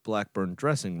the Blackburn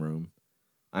dressing room,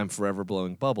 "I'm forever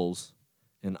blowing bubbles,"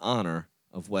 in honor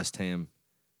of West Ham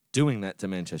doing that to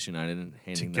Manchester United and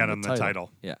handing To get them them the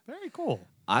title. Yeah. Very cool.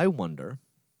 I wonder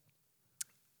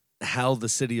how the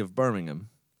city of Birmingham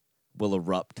will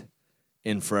erupt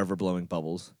in forever blowing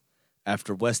bubbles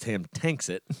after West Ham tanks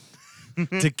it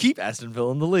to keep Aston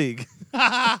Villa in the league.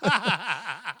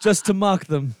 Just to mock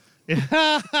them.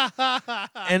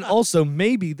 And also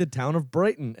maybe the town of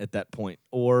Brighton at that point,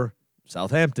 or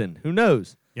Southampton. Who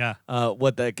knows? Yeah.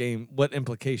 What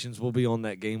implications will be on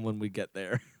that game when we get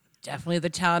there. Definitely the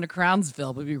town of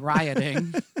Crownsville would be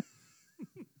rioting.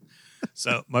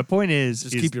 So my point is,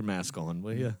 Just keep your mask on,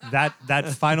 will you? that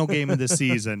final game of the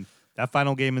season,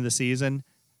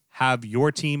 have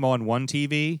your team on one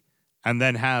TV and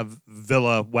then have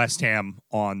Villa West Ham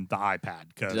on the iPad.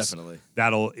 Because Definitely.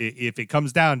 that'll, if it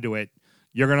comes down to it,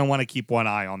 you're going to want to keep one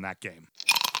eye on that game.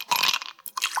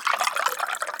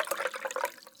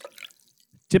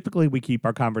 Typically, we keep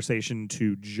our conversation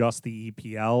to just the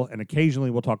EPL, and occasionally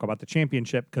we'll talk about the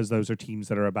championship because those are teams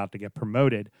that are about to get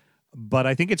promoted. But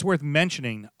I think it's worth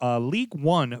mentioning, League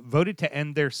One voted to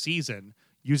end their season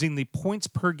using the points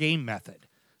per game method.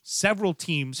 Several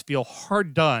teams feel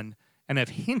hard done and have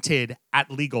hinted at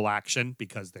legal action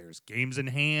because there's games in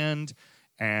hand,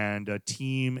 and a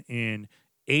team in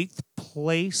 8th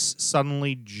place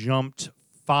suddenly jumped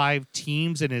 5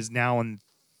 teams and is now in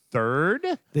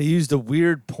 3rd. They used a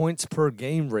weird points per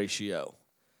game ratio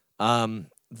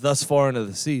thus far into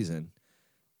the season,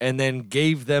 and then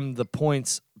gave them the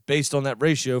points based on that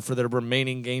ratio for their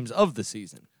remaining games of the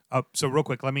season. So real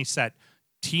quick, let me set.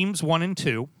 Teams 1 and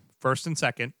 2, first and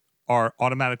second, are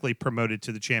automatically promoted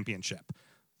to the championship.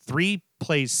 3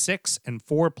 plays 6 and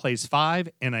 4 plays 5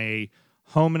 in a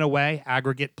home and away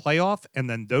aggregate playoff, and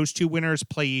then those 2 winners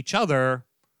play each other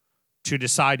to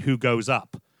decide who goes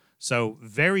up. So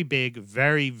very big,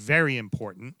 very, very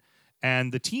important.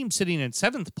 And the team sitting in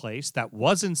 7th place that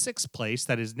was in 6th place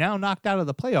that is now knocked out of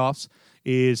the playoffs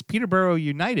is Peterborough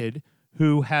United,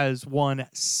 who has won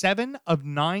 7 of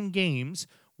 9 games,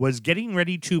 was getting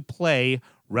ready to play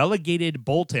relegated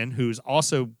Bolton, who's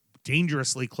also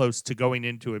dangerously close to going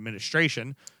into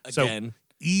administration. Again. So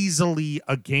easily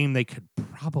a game they could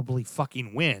probably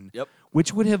fucking win, Yep.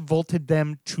 which would have vaulted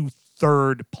them to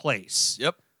 3rd place.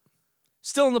 Yep.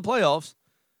 Still in the playoffs,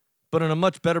 but in a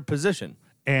much better position.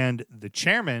 And the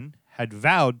chairman had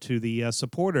vowed to the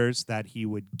supporters that he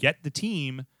would get the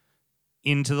team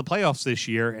into the playoffs this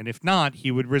year, and if not,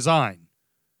 he would resign.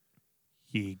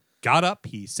 He got up,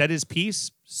 he said his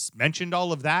piece, mentioned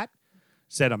all of that,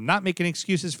 said, "I'm not making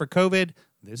excuses for COVID.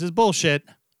 This is bullshit.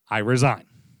 I resign."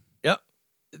 Yep.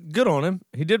 Good on him.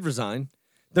 He did resign.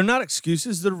 They're not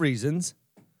excuses, they're reasons.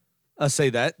 I say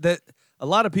that a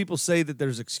lot of people say that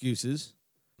there's excuses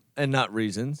and not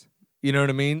reasons. You know what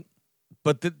I mean?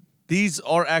 But these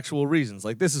are actual reasons.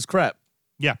 Like, this is crap.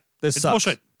 Yeah, This it's sucks.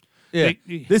 bullshit. Yeah,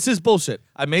 They- this is bullshit.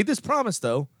 I made this promise,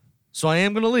 though, so I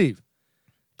am going to leave.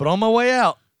 But on my way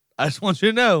out, I just want you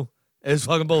to know it's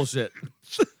fucking bullshit.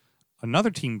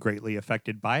 Another team greatly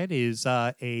affected by it is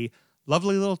a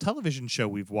lovely little television show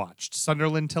we've watched,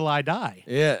 Sunderland Till I Die.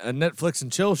 Yeah, a Netflix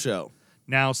and chill show.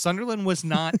 Now, Sunderland was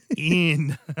not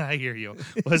in, I hear you,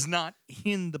 was not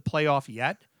in the playoff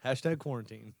yet, Hashtag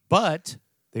quarantine. but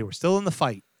they were still in the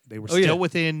fight. They were Oh, yeah. still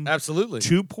within Absolutely.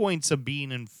 2 points of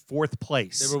being in 4th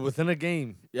place. They were within a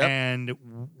game. Yep. And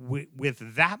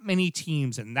with that many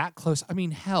teams and that close, I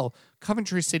mean, hell,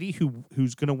 Coventry City,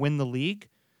 who's going to win the league,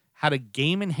 had a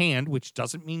game in hand, which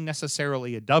doesn't mean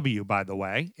necessarily a W, by the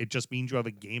way. It just means you have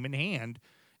a game in hand.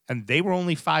 And they were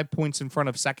only 5 points in front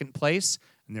of 2nd place,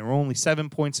 and they were only 7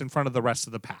 points in front of the rest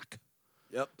of the pack.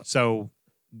 Yep. So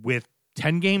with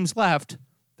 10 games left.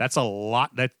 That's a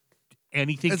lot. That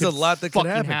anything. It's could a lot that could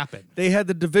fucking happen. They had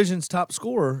the division's top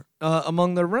scorer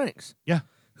among their ranks, Yeah.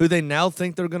 who they now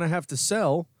think they're going to have to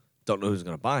sell. Don't know who's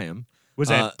going to buy him. Was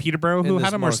that Peterborough in who this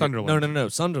had him or market. Sunderland? No,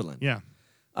 Sunderland. Yeah.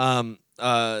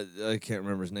 I can't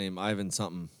remember his name. Ivan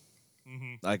something.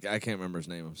 I can't remember his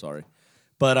name. I'm sorry,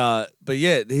 but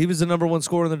yeah, he was the number one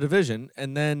scorer in the division,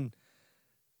 and then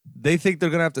they think they're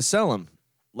gonna have to sell him.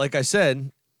 Like I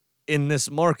said, in this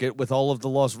market with all of the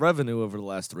lost revenue over the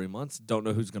last 3 months, don't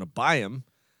know who's gonna buy him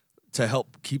to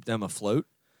help keep them afloat.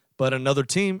 But another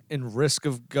team in risk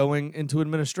of going into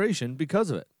administration because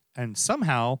of it. And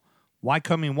somehow,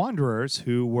 Wycombe Wanderers,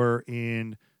 who were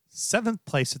in 7th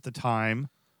place at the time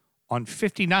on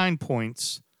 59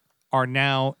 points, are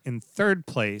now in 3rd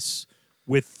place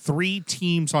with 3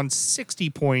 teams on 60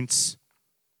 points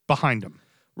behind them.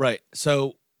 Right.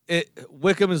 So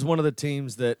Wickham is one of the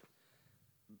teams that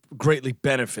greatly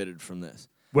benefited from this.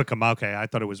 Wickham, okay. I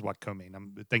thought it was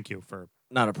Wycombe. Thank you for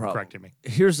Not a problem. correcting me.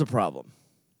 Here's the problem.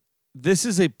 This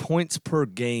is a points per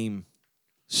game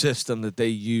system that they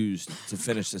used to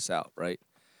finish this out, right?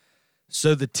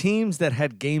 So the teams that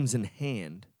had games in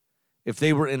hand, if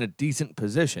they were in a decent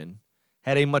position,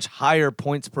 had a much higher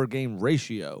points per game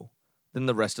ratio than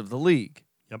the rest of the league.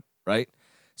 Yep. Right?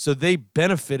 So they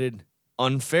benefited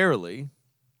unfairly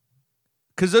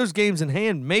because those games in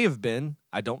hand may have been,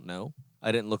 I don't know,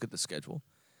 I didn't look at the schedule,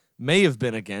 may have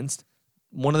been against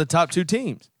one of the top 2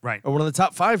 teams. Right. Or one of the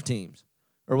top 5 teams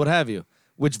or what have you,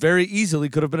 which very easily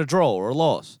could have been a draw or a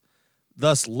loss,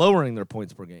 thus lowering their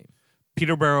points per game.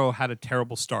 Peterborough had a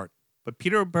terrible start, but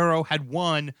Peterborough had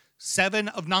won 7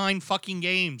 of 9 fucking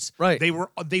games. Right. They were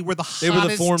the They were the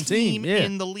hottest form team team, yeah.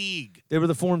 in the league. They were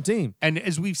the form team. And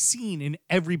as we've seen in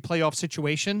every playoff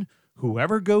situation,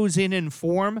 whoever goes in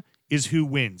form is who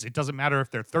wins. It doesn't matter if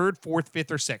they're 3rd, 4th,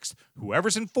 5th, or 6th.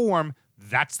 Whoever's in form,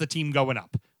 that's the team going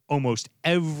up. Almost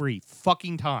every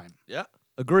fucking time. Yeah.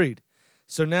 Agreed.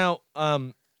 So now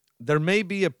there may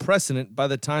be a precedent by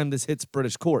the time this hits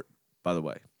British court, by the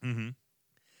way. Mm-hmm.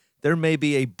 There may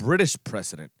be a British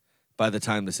precedent by the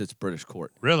time this hits British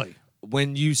court. Really?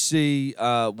 When you see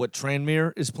what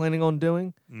Tranmere is planning on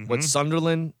doing, what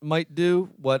Sunderland might do,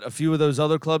 what a few of those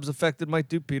other clubs affected might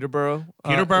do, Peterborough.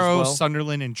 Peterborough, as well.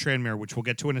 Sunderland, and Tranmere, which we'll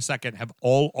get to in a second, have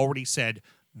all already said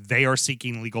they are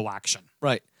seeking legal action.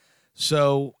 Right.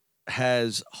 So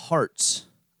has Hearts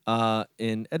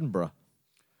in Edinburgh.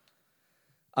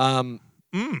 A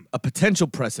potential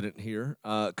precedent here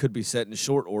could be set in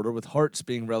short order with Hearts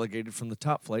being relegated from the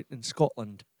top flight in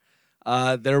Scotland.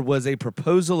 There was a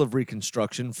proposal of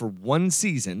reconstruction for one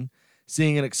season,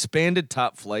 seeing an expanded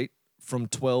top flight from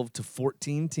 12 to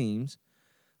 14 teams,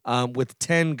 with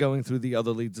 10 going through the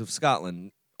other leagues of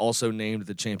Scotland, also named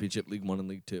the Championship League 1 and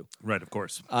League 2. Right, of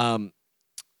course.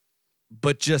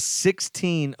 But just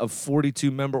 16 of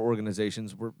 42 member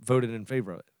organizations were voted in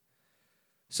favor of it.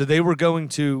 So they were going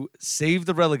to save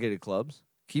the relegated clubs,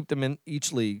 keep them in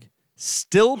each league,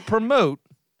 still promote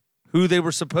who they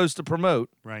were supposed to promote,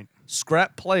 Right.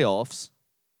 scrap playoffs,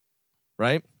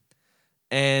 right?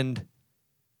 And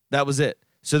that was it.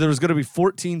 So there was going to be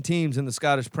 14 teams in the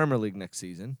Scottish Premier League next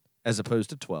season, as opposed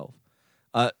to 12,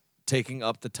 taking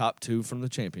up the top 2 from the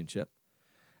Championship.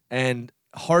 And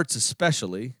Hearts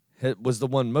especially was the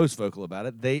one most vocal about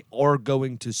it. They are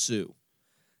going to sue.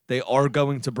 They are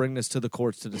going to bring this to the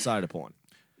courts to decide upon.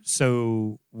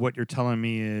 So what you're telling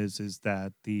me is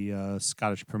that the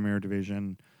Scottish Premier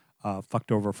Division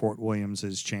fucked over Fort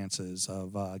Williams's chances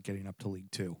of getting up to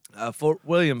League 2. Fort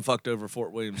William fucked over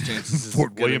Fort William's chances.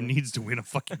 Fort William needs to win a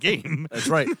fucking game. That's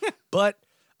right. But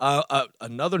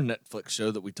another Netflix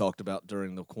show that we talked about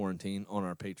during the quarantine on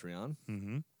our Patreon,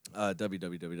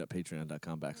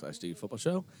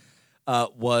 www.patreon.com/DFootballShow,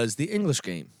 was the English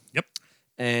game. Yep.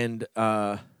 And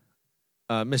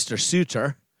Mr.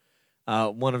 Suter,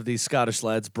 one of these Scottish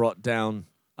lads brought down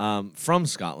from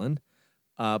Scotland,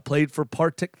 played for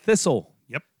Partick Thistle.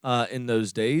 Yep. In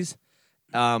those days,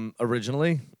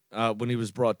 originally, when he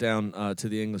was brought down to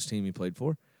the English team he played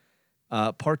for.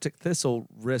 Partick Thistle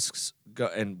risks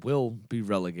and will be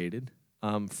relegated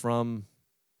from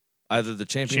either the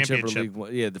championship. Or League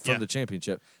One. Yeah, from the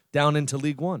championship down into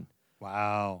League One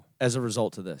Wow. as a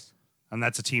result of this. And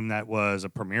that's a team that was a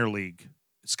Premier League,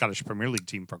 Scottish Premier League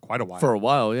team for quite a while. For a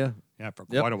while, yeah. Yeah, for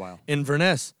Yep. quite a while.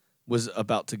 Inverness was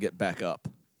about to get back up.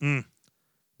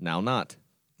 Now not.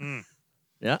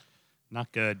 Yeah.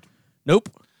 Not good. Nope.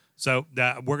 So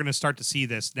we're going to start to see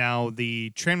this. Now,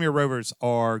 the Tranmere Rovers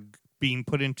are being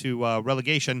put into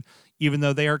relegation, even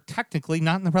though they are technically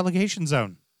not in the relegation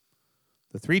zone.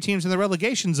 The 3 teams in the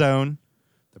relegation zone,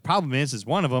 the problem is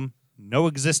one of them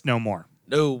exist no more.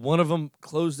 No, one of them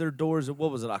closed their doors at,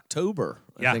 what was it, October,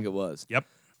 I Yeah. think it was. Yep.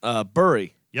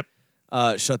 Bury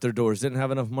Yep. shut their doors. Didn't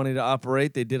have enough money to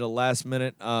operate. They did a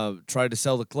last-minute, tried to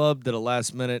sell the club, did a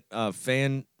last-minute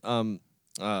fan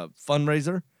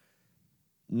fundraiser.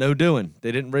 No doing.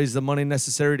 They didn't raise the money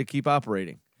necessary to keep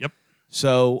operating. Yep.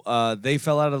 So they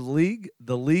fell out of the league.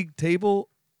 The league table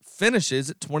finishes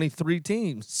at 23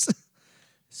 teams.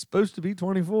 It's supposed to be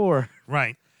 24.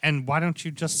 Right. And why don't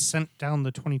you just send down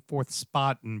the 24th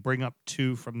spot and bring up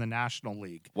 2 from the National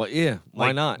League? Well, yeah. Why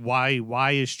Like, not?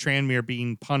 Why is Tranmere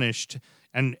being punished?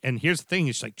 And here's the thing: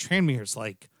 it's like Tranmere's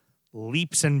like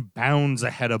leaps and bounds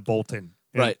ahead of Bolton,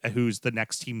 Right. Who's the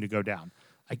next team to go down?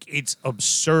 Like it's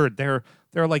absurd.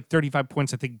 They're like 35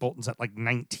 points. I think Bolton's at like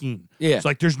 19. Yeah. It's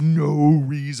like there's no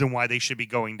reason why they should be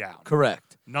going down.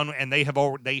 Correct. None, and they have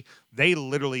already they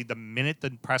literally, the minute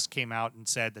the press came out and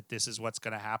said that this is what's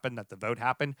going to happen, that the vote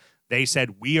happened, they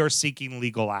said we are seeking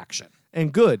legal action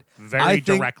And good. very I think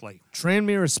directly.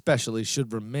 Tranmere especially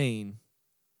should remain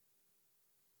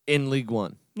in League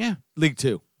One. Yeah, League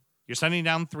Two. you're sending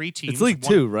down 3 teams. It's League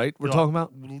One- Two, right? We're talking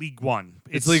about? League One.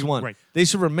 It's League One. Right. They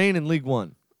should remain in League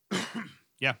One.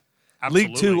 Yeah. Absolutely.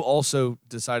 League Two also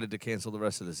decided to cancel the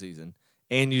rest of the season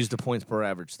and use the points per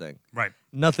average thing. Right.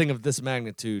 Nothing of this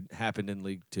magnitude happened in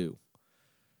League Two.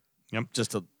 Yep.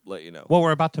 Just to let you know. Well,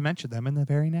 we're about to mention them in the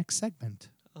very next segment.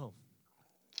 Oh.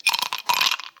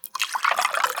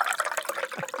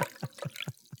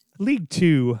 League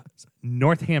Two,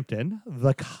 Northampton,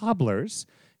 the Cobblers,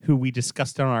 who we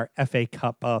discussed on our FA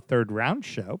Cup third round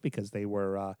show because they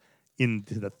were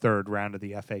into the third round of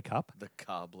the FA Cup. The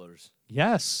Cobblers.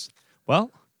 Yes.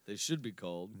 Well, They should be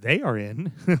called. they are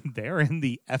in. They're in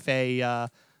the FA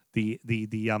the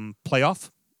playoff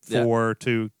for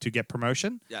to get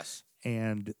promotion, Yes.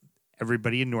 and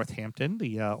everybody in Northampton,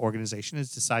 the organization,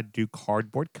 has decided to do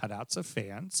cardboard cutouts of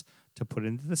fans to put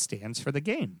into the stands for the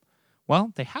game.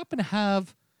 Well, they happen to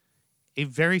have a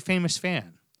very famous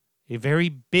fan, a very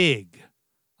big,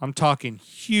 I'm talking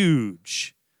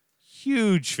huge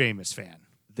famous fan.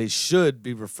 They should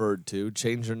be referred to,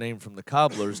 change their name from the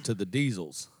Cobblers to the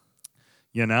Diesels.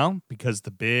 You know, because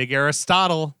the big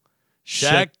Aristotle,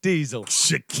 Shaq Diesel.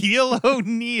 Shaquille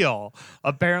O'Neal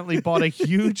apparently bought a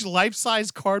huge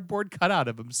life-size cardboard cutout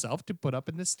of himself to put up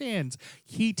in the stands.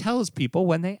 He tells people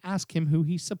when they ask him who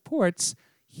he supports,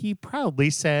 he proudly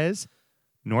says,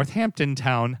 Northampton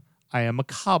Town, I am a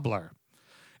cobbler.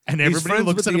 And He's everybody friends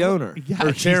looks with at the him, owner, yeah,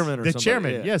 or he's chairman or the somebody,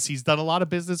 chairman. yeah. Yes, he's done a lot of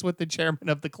business with the chairman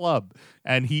of the club,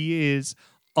 and he is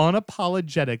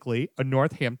unapologetically a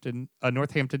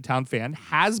Northampton Town fan.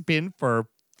 Has been for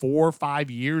 4 or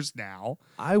 5 years now,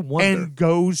 I wonder. and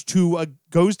goes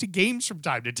to games from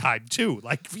time to time too.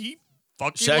 Like he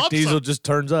fucking Shaq loves Diesel them. just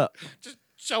turns up. Just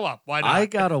show up. Why not? I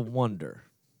gotta wonder.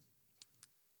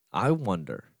 I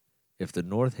wonder if the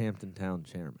Northampton Town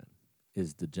chairman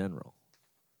is the general.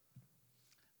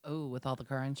 Oh, with all the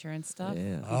car insurance stuff?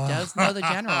 Yeah. He does know the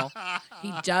general.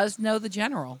 He does know the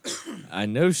general. I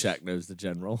know Shaq knows the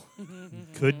general.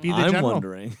 Could be the I'm general.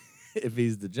 wondering if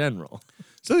he's the general.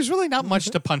 So there's really not much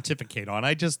to pontificate on.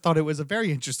 I just thought it was a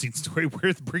very interesting story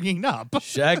worth bringing up.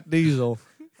 Shaq Diesel,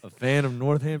 a fan of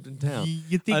Northampton Town.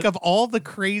 You think of all the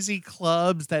crazy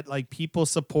clubs that like people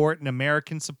support and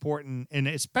Americans support, and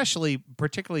especially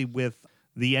particularly with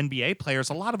the NBA players,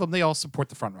 a lot of them, they all support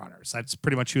the front runners. That's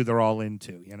pretty much who they're all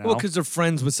into, you know? Well, because they're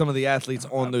friends with some of the athletes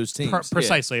on those teams.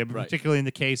 Precisely. Yeah, I mean, right. particularly in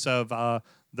the case of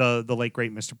the late,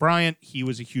 great Mr. Bryant. He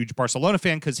was a huge Barcelona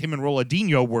fan because him and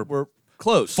Ronaldinho were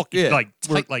Close. fucking yeah. like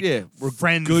We're- tight, like yeah, we're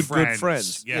friends. good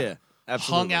friends. Yeah. Yeah,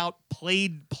 absolutely. Hung out,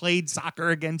 played soccer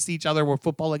against each other, were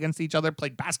football against each other,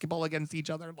 played basketball against each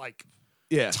other, like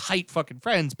Yeah. tight fucking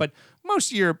friends. But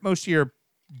most of your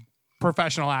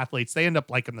professional athletes, they end up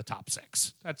liking the top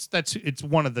 6. It's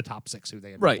one of the top 6 who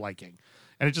they end Right. up liking.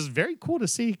 And it's just very cool to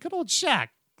see good old Shaq,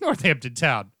 Northampton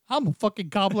Town. I'm a fucking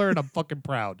cobbler and I'm fucking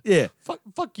proud. Yeah.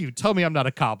 Fuck you. Tell me I'm not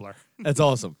a cobbler. That's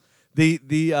awesome.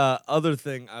 The other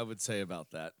thing I would say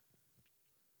about that,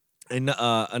 and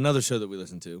another show that we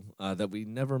listen to that we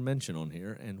never mention on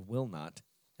here and will not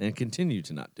and continue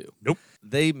to not do. Nope.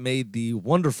 They made the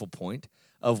wonderful point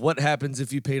of what happens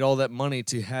if you paid all that money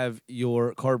to have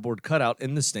your cardboard cutout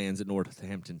in the stands at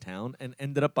Northampton Town and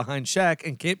ended up behind Shaq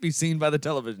and can't be seen by the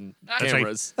television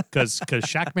cameras. Because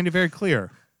Shaq made it very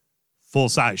clear.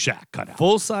 Full-size Shaq cutout.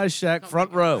 Full-size Shaq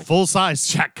front row. Full-size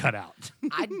Shaq cutout.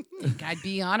 I think I'd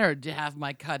be honored to have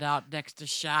my cutout next to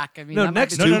Shaq. I mean, No, that might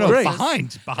next be to the him, great.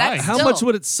 closest- Behind. That's How still- much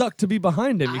would it suck to be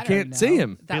behind him? You I can't don't see know.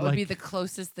 him. That Be would be like- the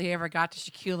closest they ever got to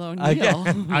Shaquille yeah.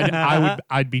 O'Neal.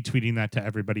 I'd be tweeting that to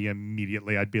everybody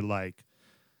immediately. I'd be like,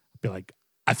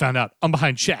 I found out I'm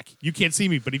behind Shaq. You can't see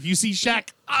me, but if you see Shaq,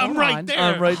 I'm Hold right on. there.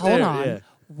 I'm right Hold there. on. Yeah.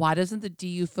 Why doesn't the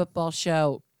DU football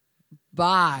show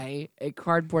buy a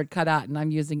cardboard cutout, and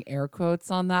I'm using air quotes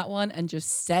on that one, and just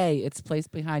say it's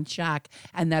placed behind Shaq,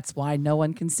 and that's why no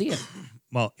one can see it?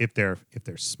 Well, if they're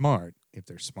smart,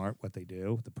 what they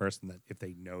do, the person that if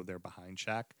they know they're behind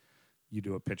Shaq, you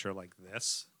do a picture like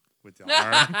this with the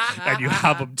arm, and you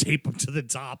have them tape them to the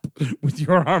top with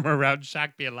your arm around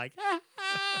Shaq, being like,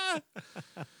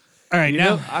 All right, You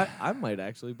now. know, I might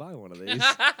actually buy one of these.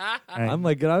 I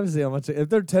might get obviously how much. If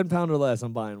they're 10 pound or less,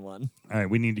 I'm buying one. All right,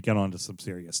 we need to get on to some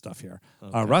serious stuff here.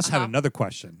 Russ had another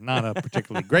question. Not a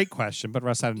particularly great question, but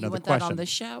Russ had You another want question. that on the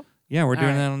show? Yeah, we're doing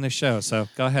right. that on this show, so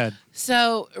go ahead.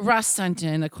 So Russ sent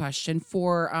in a question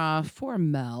for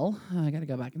Mel. I got to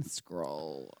go back and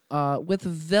scroll. With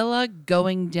Villa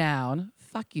going down,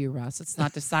 fuck you, Russ. It's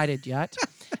not decided yet.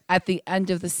 At the end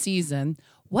of the season,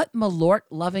 what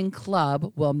Malort-loving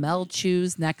club will Mel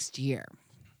choose next year?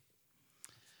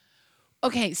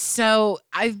 Okay, so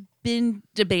I've been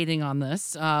debating on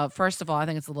this. First of all, I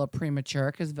think it's a little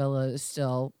premature because Villa is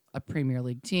still a Premier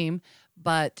League team.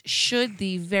 But should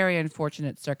the very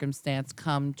unfortunate circumstance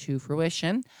come to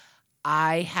fruition,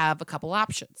 I have a couple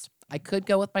options. I could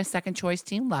go with my second choice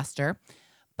team, Leicester,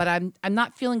 but I'm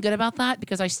not feeling good about that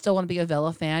because I still want to be a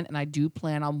Villa fan, and I do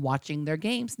plan on watching their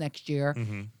games next year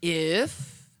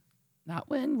if, not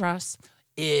when, Russ,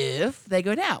 if they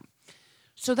go down.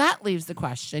 So that leaves the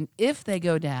question, if they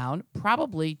go down,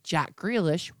 probably Jack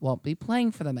Grealish won't be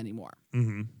playing for them anymore.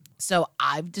 So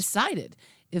I've decided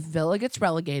if Villa gets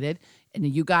relegated and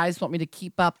you guys want me to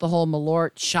keep up the whole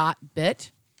Malort shot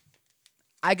bit,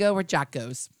 I go where Jack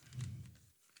goes.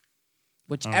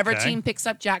 Whichever Okay. team picks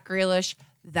up Jack Grealish,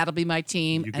 that'll be my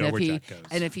team. You and go if where he Jack goes.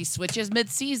 and if he switches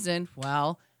mid-season,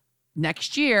 well,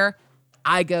 next year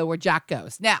I go where Jack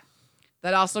goes. Now,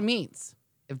 that also means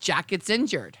if Jack gets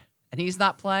injured and he's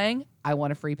not playing, I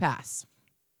want a free pass.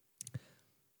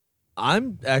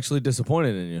 I'm actually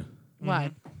disappointed in you.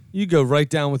 Why? You go right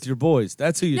down with your boys.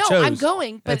 That's who you No, chose. I'm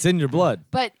going, but That's in your blood.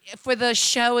 but for the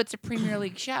show, it's a Premier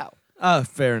League show.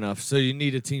 Fair enough. So you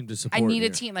need a team to support. I need a here.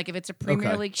 team. Like if it's a Premier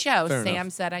Okay. League show, Fair Sam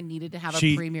enough. said I needed to have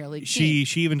a Premier League she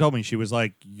team. even told me, she was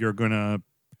like, "You're gonna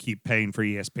keep paying for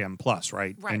ESPN Plus,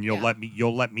 right? Right, And you'll yeah.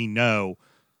 let me know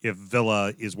if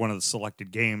Villa is one of the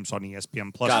selected games on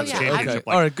ESPN Plus Gotcha. for the yeah, championship." Okay.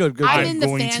 Like, All right. Good. I'm I'm in the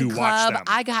going fan to watch club. them.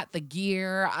 I got the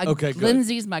gear. Okay, good.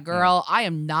 Lindsay's my girl. I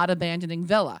am not abandoning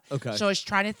Villa. Okay. So I was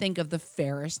trying to think of the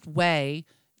fairest way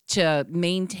to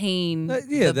maintain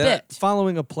Yeah, the that bit.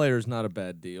 following a player is not a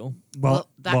bad deal. Well,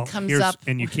 that comes here's- up-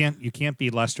 and you can't be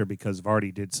Leicester because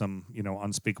Vardy did some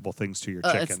unspeakable things to your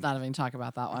Let's chicken. not even talk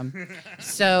about that one.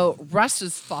 So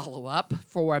Russ's follow-up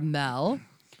for Mel.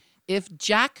 If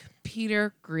Jack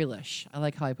Peter Grealish, I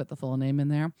like how I put the full name in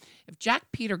there. If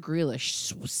Jack Peter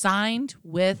Grealish signed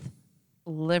with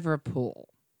Liverpool,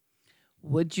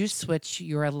 would you switch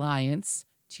your alliance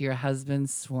to your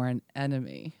husband's sworn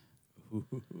enemy?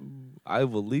 I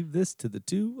will leave this to the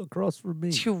two across from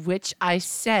me. To which I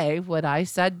say what I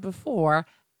said before,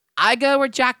 I go where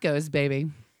Jack goes, baby.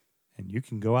 And you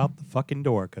can go out the fucking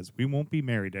door because we won't be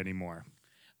married anymore.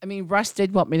 I mean, Russ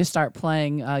did want me to start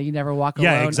playing You Never Walk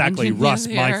Alone. Yeah, exactly. Engineer. Russ,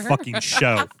 my fucking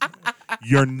show.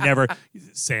 You're never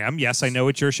Sam, yes, I know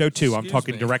it's your show too. I'm Excuse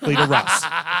talking me. directly to Russ.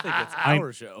 I think it's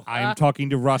our show. I'm talking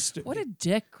to Russ. What a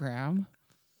dick, Graham.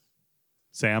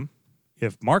 Sam,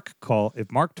 if Mark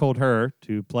told her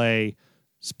to play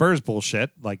Spurs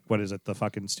bullshit, like what is it, the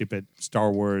fucking stupid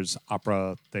Star Wars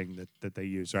opera thing that they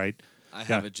use, right? I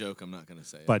have a joke. I'm not going to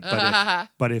say it.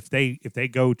 But if they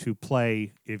go to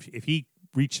play, if he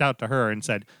reached out to her and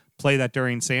said play that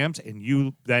during Sam's, and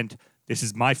you then this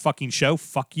is my fucking show,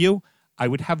 fuck you, I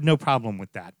would have no problem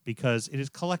with that because it is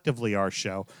collectively our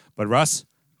show. But Russ,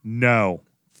 no,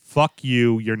 fuck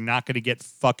you. You're not going to get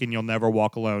fucking You'll Never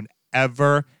Walk Alone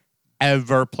ever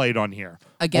played on here.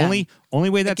 Again. Only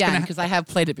way that's Again, gonna because I have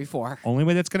played it before. only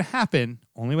way that's going to happen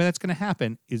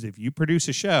is if you produce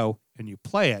a show and you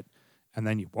play it, and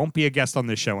then you won't be a guest on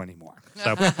this show anymore.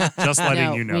 So just letting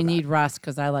No, you know we that. need Russ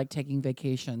because I like taking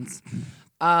vacations.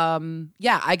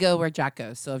 Yeah, I go where Jack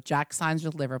goes. So if Jack signs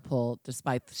with Liverpool,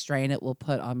 despite the strain it will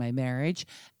put on my marriage,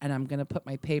 and I'm going to put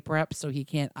my paper up so he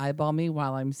can't eyeball me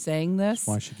while I'm saying this. That's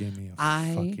why she gave me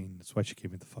that's why she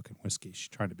gave me the fucking whiskey. She's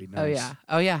trying to be nice.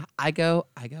 Oh yeah. I go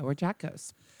where Jack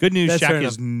goes. Good news, That's fair Shaq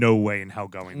is no way in hell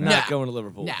going there. Not going to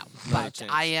Liverpool. No, Not a but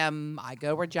chance. I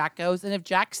go where Jack goes, and if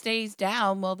Jack stays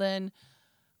down, well then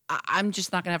I'm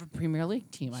just not gonna have a Premier League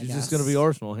team. I She's guess just going to be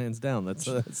Arsenal, hands down. That's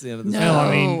the end of the No, No,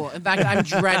 I mean- in fact, I'm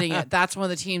dreading it. That's one of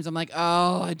the teams I'm like,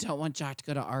 oh, I don't want Jack to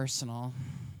go to Arsenal.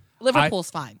 Liverpool's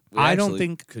fine. We I don't actually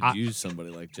think could use somebody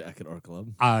like Jack at our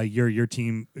club. your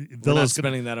team We're not Villa's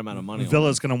spending that amount of money.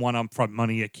 Villa's going to want upfront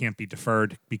money. It can't be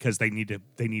deferred because they need to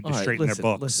All right, straighten listen,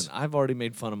 their books. Listen, I've already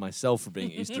made fun of myself for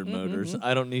being Eastern Motors.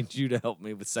 I don't need you to help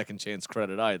me with second chance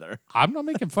credit either. I'm not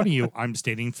making fun of you. I'm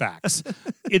stating facts.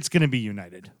 It's going to be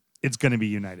United. It's going to be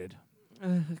United.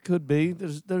 It could be.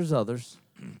 There's others.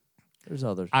 There's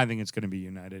others. I think it's going to be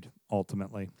United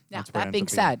ultimately. Now, That's where it that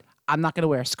ends being up said, I'm not going to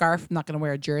wear a scarf. I'm not going to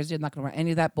wear a jersey. I'm not going to wear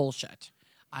any of that bullshit.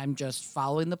 I'm just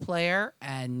following the player,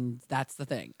 and that's the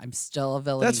thing. I'm still a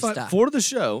Villanista. That's fine. For the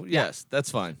show, yes, that's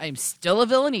fine. I'm still a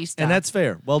Villanista. And that's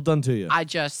fair. Well done to you. I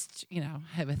just,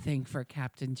 have a thing for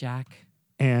Captain Jack.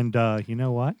 And you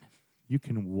know what? You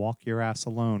can walk your ass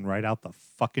alone right out the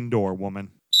fucking door,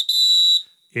 woman.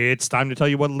 It's time to tell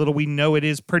you what little we know. It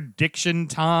is prediction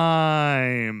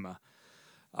time.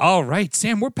 All right,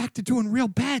 Sam, we're back to doing real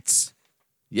bets.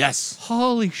 Yes.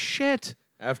 Holy shit.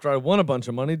 After I won a bunch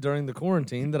of money during the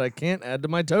quarantine that I can't add to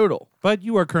my total. But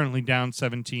you are currently down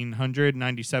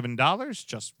 $1,797.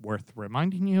 Just worth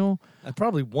reminding you. I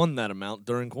probably won that amount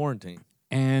during quarantine.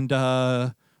 And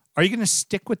are you going to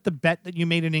stick with the bet that you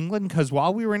made in England? Because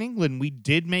while we were in England, we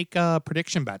did make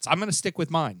prediction bets. I'm going to stick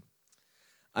with mine.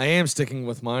 I am sticking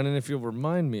with mine, and if you'll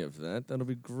remind me of that, that'll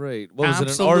be great. What was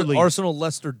Absolutely. it? An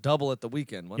Arsenal-Leicester double at the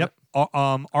weekend, wasn't Yep.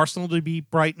 it? Arsenal to beat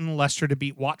Brighton, Leicester to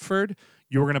beat Watford.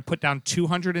 You were going to put down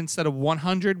 200 instead of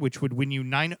 100, which would win you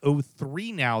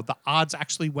 903 now. The odds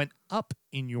actually went up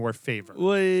in your favor.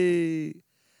 Wait.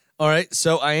 All right,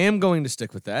 so I am going to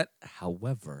stick with that.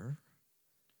 However,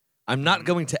 I'm not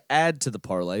going to add to the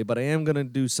parlay, but I am going to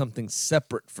do something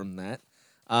separate from that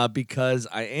because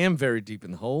I am very deep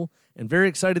in the hole and very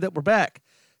excited that we're back.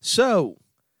 So,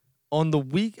 on the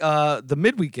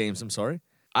midweek games,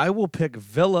 I will pick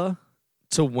Villa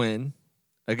to win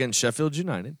against Sheffield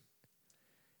United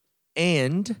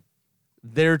and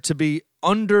there to be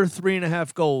under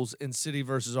 3.5 goals in City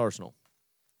versus Arsenal.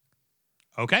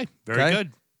 Okay, very Okay.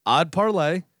 good. Odd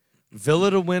parlay,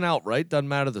 Villa to win outright, doesn't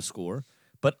matter the score,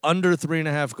 but under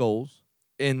 3.5 goals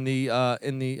in the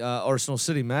Arsenal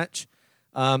City match.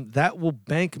 That will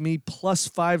bank me plus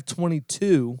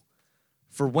 522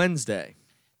 for Wednesday.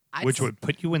 Which would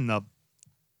put you in the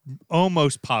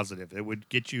almost positive. It would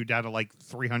get you down to like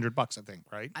 $300, I think,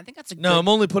 right? I think that's a No, good. I'm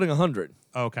only putting 100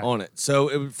 Okay. on it. So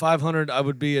it would 500. I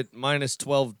would be at minus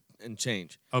 12 and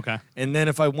change. Okay. And then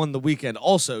if I won the weekend,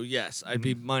 also yes, I'd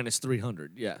be minus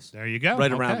 300. Yes, There you go.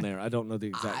 right Okay. around there. I don't know the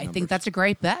exact. I numbers. think that's a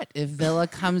great bet. If Villa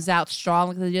comes out strong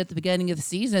like they did at the beginning of the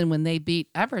season when they beat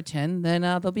Everton, then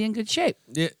they'll be in good shape.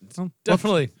 yeah,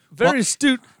 definitely very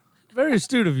astute. Very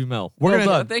astute of you, Mel. We're Well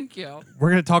gonna- done. Thank you. We're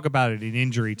going to talk about it in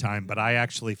injury time, but I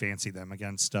actually fancy them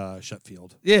against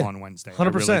Sheffield Yeah, on Wednesday.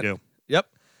 100%. I really do. Yep.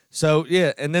 So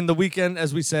yeah, and then the weekend,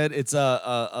 as we said, it's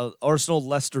a Arsenal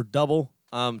Leicester double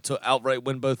to outright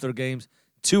win both their games.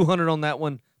 200 on that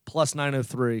one, plus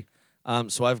 903.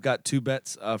 So I've got two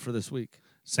bets for this week.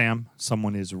 Sam,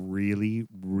 someone is really,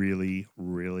 really,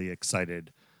 really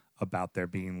excited about there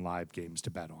being live games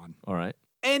to bet on. All right.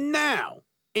 And now,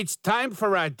 it's time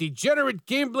for our degenerate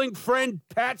gambling friend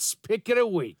Pat's Pick of the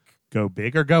Week. Go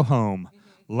big or go home.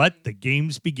 Let the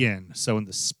games begin. So, in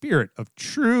the spirit of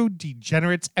true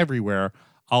degenerates everywhere,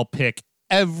 I'll pick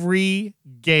every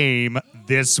game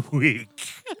this week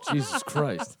Jesus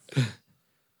Christ.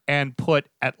 and put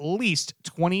at least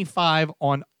 25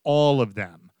 on all of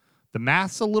them. The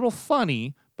math's a little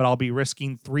funny, but I'll be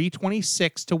risking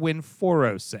 326 to win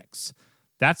 406.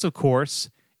 That's, of course,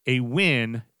 a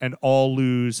win and all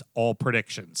lose all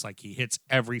predictions. Like he hits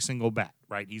every single bet,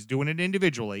 right? He's doing it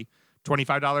individually,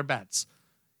 $25 bets.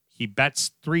 He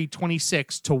bets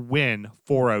 326 to win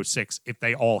 406 if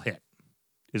they all hit,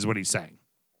 is what he's saying.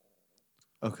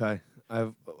 Okay. I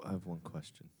have one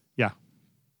question. Yeah.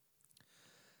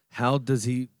 How does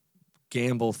he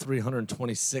gamble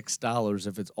 $326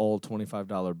 if it's all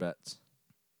 $25 bets?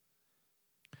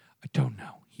 I don't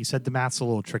know. He said the math's a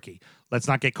little tricky. Let's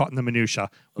not get caught in the minutia.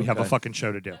 We have a Okay. fucking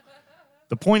show to do.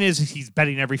 The point is he's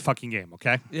betting every fucking game,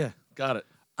 okay? Yeah, got it.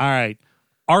 All right.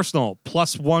 Arsenal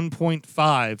plus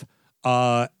 1.5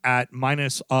 at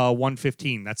minus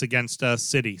 115. That's against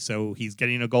City. So he's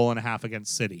getting a goal and a half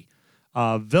against City.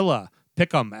 Villa,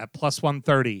 Pick'em at plus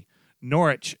 130.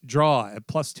 Norwich, draw at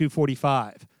plus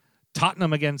 245.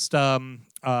 Tottenham against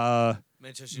Manchester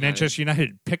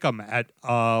United, Pick'em at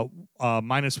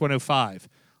minus 105.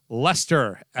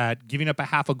 Leicester at giving up a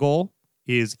half a goal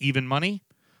is even money.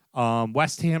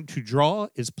 West Ham to draw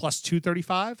is plus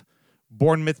 235.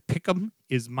 Bournemouth Pick'em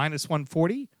is minus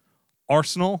 140.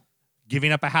 Arsenal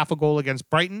giving up a half a goal against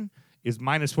Brighton is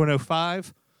minus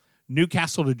 105.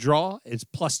 Newcastle to draw is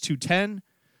plus 210.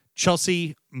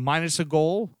 Chelsea minus a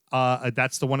goal.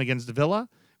 That's the one against Villa.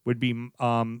 Would be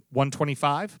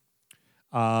 125.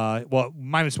 Well,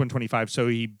 minus 125. So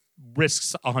he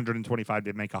risks 125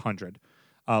 to make 100.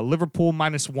 Liverpool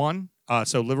 -1.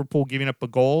 So Liverpool giving up a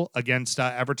goal against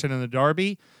Everton in the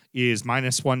derby is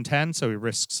 -110. So he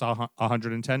risks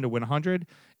 110 to win 100.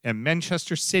 And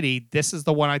Manchester City, this is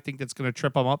the one I think that's going to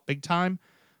trip him up big time.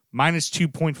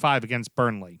 -2.5 against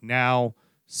Burnley. Now,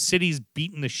 City's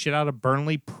beaten the shit out of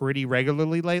Burnley pretty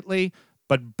regularly lately,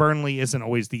 but Burnley isn't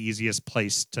always the easiest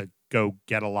place to go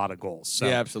get a lot of goals. So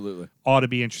Yeah, absolutely. ought to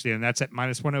be interesting. And that's at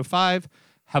 -105.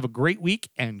 Have a great week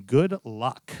and good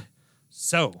luck.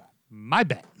 So, my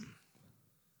bet.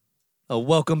 Oh,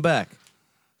 welcome back.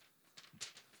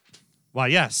 Why,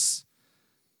 yes,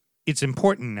 it's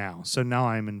important now. So now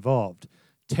I'm involved.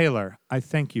 Taylor, I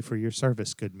thank you for your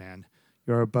service, good man.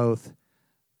 You're both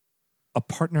a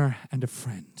partner and a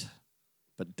friend.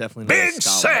 But definitely not a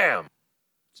scholar.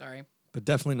 Sorry. But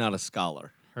definitely not a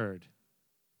scholar. Heard.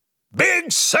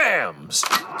 Big Sam's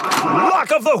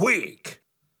Lock of the Week.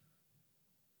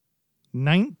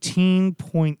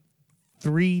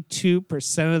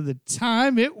 19.32% of the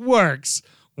time it works.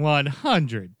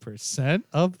 100%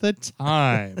 of the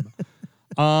time.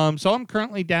 So I'm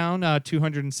currently down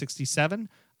 267.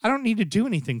 I don't need to do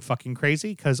anything fucking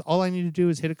crazy because all I need to do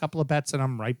is hit a couple of bets and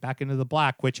I'm right back into the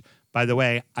black, which, by the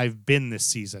way, I've been this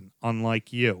season,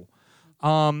 unlike you.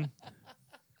 My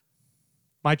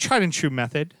tried and true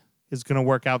method is going to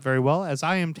work out very well as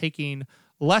I am taking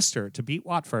Leicester to beat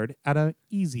Watford at an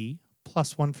easy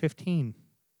 +115.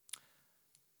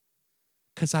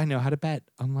 Because I know how to bet,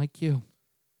 unlike you.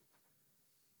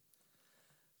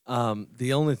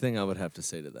 The only thing I would have to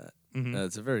say to that, Mhm.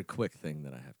 it's a very quick thing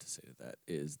that I have to say to that,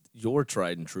 is your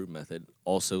tried and true method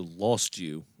also lost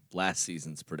you last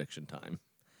season's prediction time.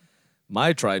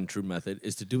 My tried and true method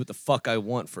is to do what the fuck I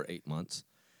want for 8 months,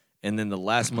 and then the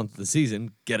last month of the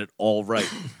season, get it all right.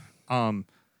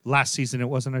 Last season, it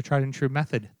wasn't a tried and true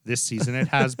method. This season, it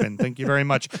has been. Thank you very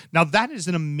much. Now, that is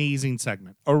an amazing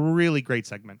segment, a really great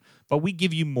segment, but we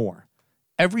give you more.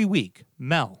 Every week,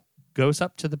 Mel goes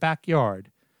up to the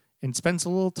backyard and spends a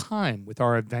little time with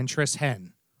our adventurous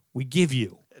hen. We give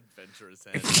you Adventurous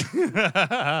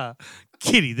head.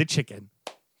 Kitty the chicken.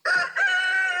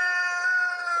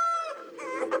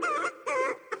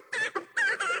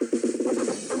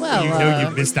 Well, You know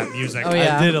you missed that music. oh,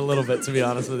 yeah. I did a little bit, to be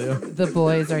honest with you. The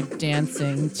boys are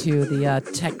dancing to the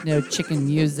techno chicken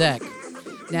music.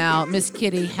 Now, Miss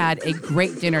Kitty had a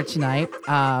great dinner tonight.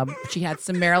 She had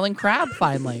some Maryland crab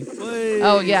finally.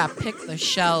 Oh, yeah, picked the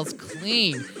shells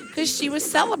clean because she was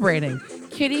celebrating.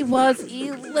 Kitty was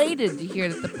elated to hear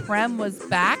that the Prem was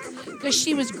back because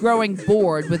she was growing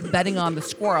bored with betting on the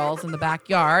squirrels in the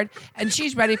backyard, and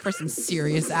she's ready for some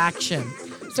serious action.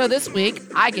 So this week,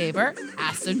 I gave her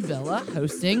Aston Villa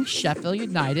hosting Sheffield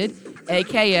United,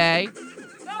 a.k.a.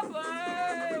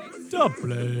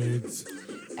 Dumplings.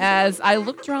 As I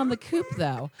looked around the coop,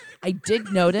 though, I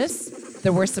did notice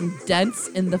there were some dents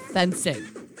in the fencing.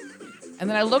 And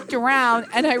then I looked around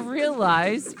and I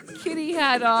realized Kitty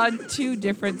had on 2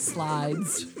 different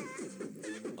slides.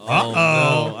 Oh,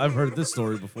 no. I've heard this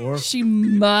story before. She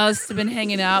must have been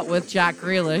hanging out with Jack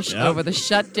Grealish Yep. over the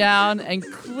shutdown, and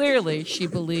clearly she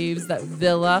believes that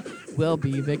Villa will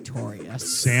be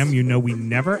victorious. Sam, you know we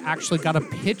never actually got a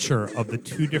picture of the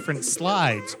 2 different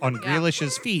slides on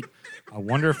Grealish's feet. I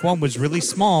wonder if one was really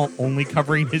small, only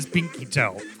covering his pinky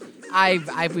toe.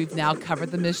 We've now covered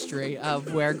the mystery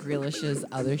of where Grealish's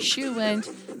other shoe went.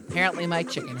 Apparently my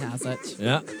chicken has it.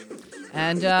 Yeah.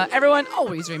 And everyone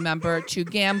always remember to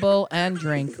gamble and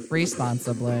drink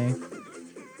responsibly.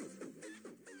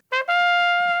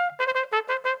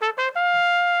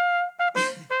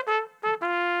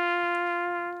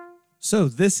 So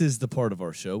this is the part of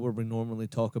our show where we normally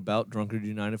talk about Drunkard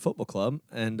United Football Club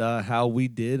and how we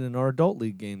did in our adult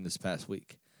league game this past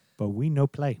week. But we no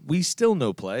play. We still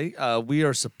no play. We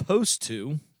are supposed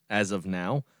to, as of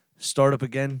now, start up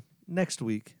again next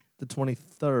week, the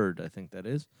 23rd, I think that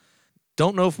is.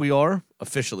 Don't know if we are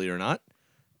officially or not,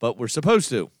 but we're supposed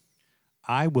to.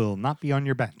 I will not be on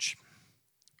your bench.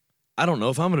 I don't know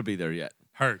if I'm going to be there yet.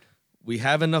 Heard. We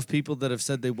have enough people that have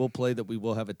said they will play that we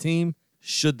will have a team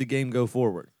should the game go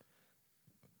forward.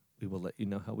 We will let you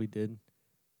know how we did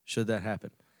should that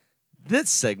happen. This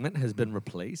segment has been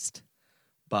replaced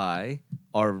by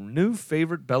our new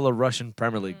favorite Belarusian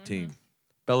Premier League team,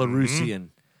 Belarusian,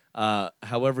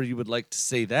 however you would like to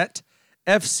say that,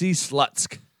 FC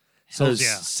Slutsk. So, Hells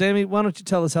yeah. Sammy, why don't you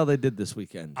tell us how they did this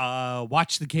weekend?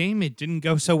 Watch the game. It didn't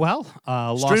go so well.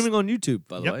 Streaming on YouTube,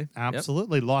 by the Yep, way.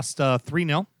 absolutely. Lost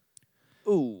 3-0.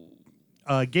 Ooh.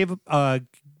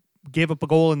 gave up a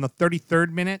goal in the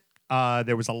 33rd minute.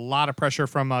 There was a lot of pressure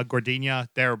from Gordina.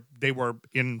 They were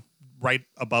in right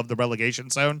above the relegation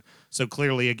zone, so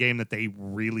clearly a game that they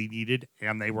really needed,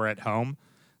 and they were at home.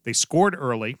 They scored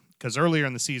early because earlier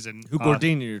in the season, Who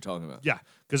Gordina you're talking about? yeah,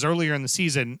 because earlier in the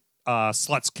season,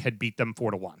 Slutsk had beat them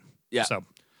 4-1. Yeah. So,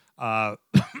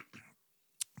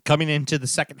 coming into the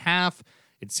second half,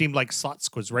 it seemed like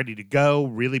Slutsk was ready to go,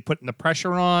 really putting the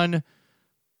pressure on.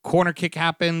 Corner kick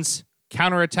happens,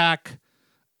 counterattack.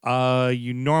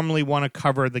 You normally want to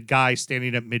cover the guy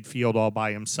standing at midfield all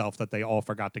by himself that they all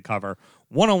forgot to cover.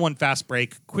 1-on-1 fast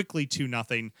break, quickly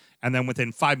 2-0, and then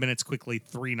within 5 minutes, quickly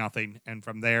 3-0. And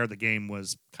from there, the game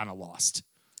was kind of lost.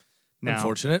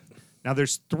 Unfortunate. Now,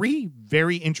 there's 3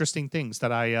 very interesting things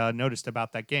that I noticed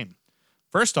about that game.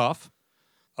 First off,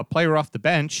 a player off the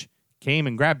bench came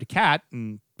and grabbed a cat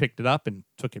and picked it up and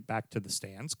took it back to the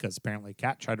stands because apparently a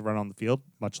cat tried to run on the field,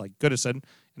 much like Goodison,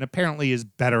 and apparently is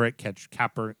better at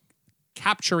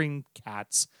capturing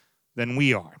cats than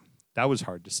we are. That was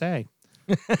hard to say.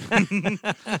 Could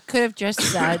have just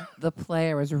said the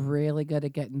player was really good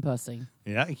at getting pussy.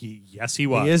 Yeah, he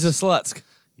was. He is a Slutsk.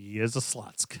 He is a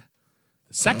Slutsk.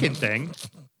 The second thing,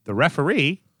 the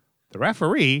referee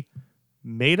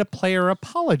made a player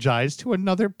apologize to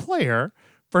another player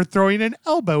for throwing an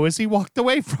elbow as he walked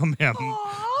away from him.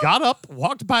 Got up,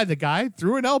 walked by the guy,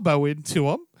 threw an elbow into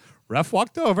him. Ref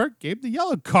walked over, gave the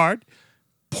yellow card,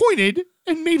 pointed,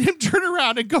 and made him turn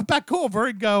around and go back over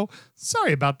and go,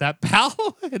 "Sorry about that, pal,"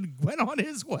 and went on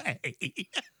his way.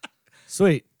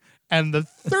 Sweet. And the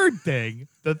third thing,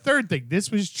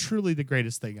 this was truly the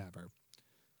greatest thing ever.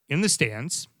 In the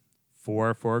stands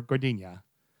for Gordina,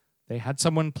 they had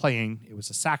someone playing. It was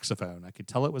a saxophone. I could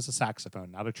tell it was a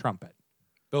saxophone, not a trumpet.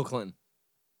 Bill Clinton.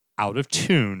 Out of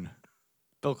tune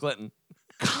Bill Clinton.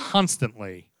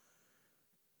 constantly,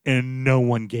 and no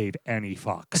one gave any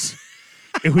fucks.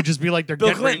 It would just be like they're Bill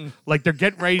getting ready, Clinton. like they're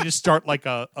getting ready to start like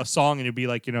a song, and it'd be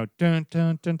like, dun dun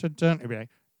dun dun dun. It'd be like,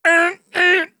 and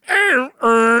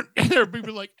there'd be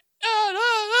like,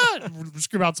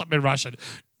 scream out something in Russian,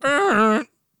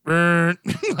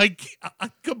 like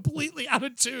completely out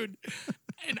of tune.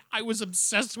 And I was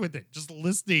obsessed with it, just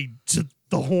listening to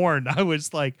the horn. I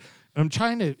was like, I'm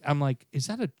like, is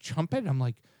that a trumpet? I'm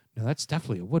like, no, that's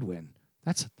definitely a woodwind.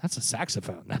 That's a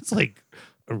saxophone. That's like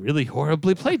a really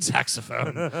horribly played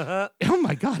saxophone. Oh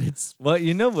my God, it's Well,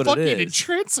 you know what it fucking is.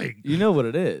 entrancing. You know what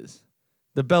it is.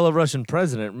 The Belarusian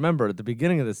president, remember, at the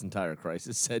beginning of this entire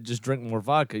crisis, said, just drink more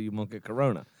vodka, you won't get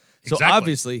corona. So Exactly.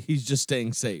 obviously, he's just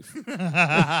staying safe.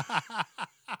 The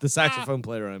saxophone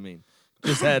player, I mean,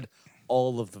 just had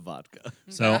all of the vodka.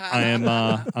 So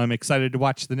I'm excited to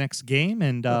watch the next game,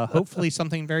 and hopefully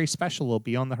something very special will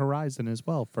be on the horizon as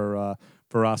well for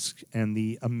us and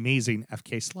the amazing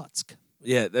FK Slutsk.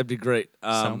 Yeah, that'd be great.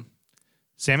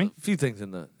 Sammy? A few things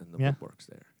in the Yeah. woodworks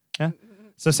there. Yeah.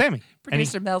 So Sammy,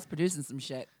 Producer Mel's producing some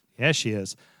shit. yeah, she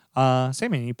is.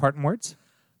 Sammy, any parting words?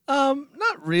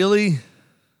 Not really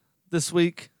this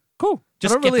week. Cool. I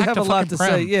don't get really back have a lot to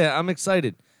fucking say. Prem. Yeah, I'm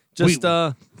excited. Just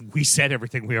We said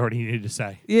everything we already needed to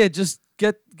say. yeah, just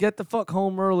get the fuck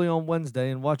home early on Wednesday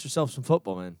and watch yourself some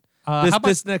football, man. How about-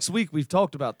 This next week, we've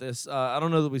talked about this. I don't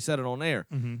know that we said it on air.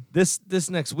 Mm-hmm. This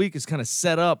next week is kind of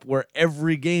set up where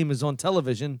every game is on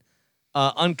television,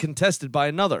 uncontested by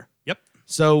another. Yep.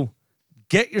 So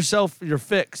get yourself your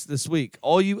fix this week.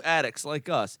 All you addicts like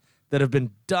us that have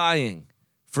been dying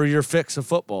for your fix of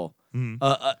football,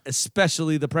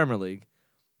 especially the Premier League,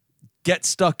 get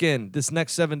stuck in. This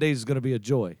next 7 days is going to be a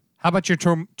joy. How about your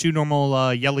two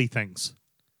normal yelly things?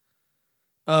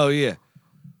 Oh, yeah.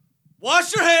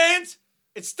 Wash your hands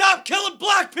and stop killing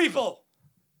black people.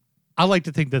 I like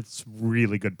to think that's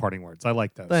really good parting words. I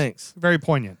like those. Thanks. Very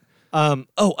poignant. I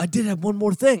did have one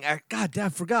more thing. God, I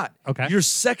forgot. Okay. Your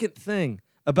second thing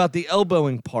about the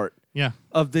elbowing part Yeah.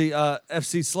 of the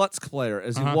FC Slutsk player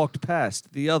as he walked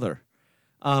past the other.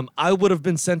 I would have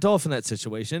been sent off in that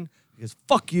situation because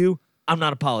fuck you, I'm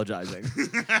not apologizing.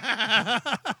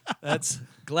 That's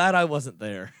glad I wasn't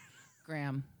there.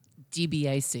 Graham,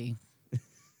 DBAC.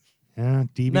 Yeah.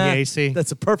 DBAC. Nah,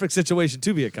 that's a perfect situation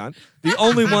to be a cunt. The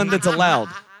only one that's allowed.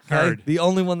 Okay? Heard. The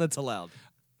only one that's allowed.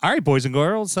 All right, boys and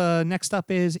girls. Next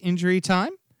up is injury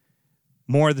time.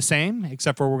 More of the same,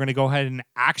 except for we're going to go ahead and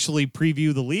actually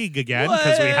preview the league again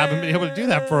because we haven't been able to do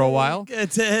that for a while.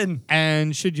 Get in.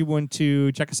 And should you want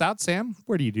to check us out, Sam,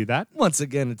 where do you do that? Once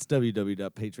again, it's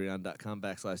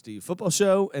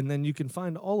www.patreon.com/DUFootballShow. And then you can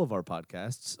find all of our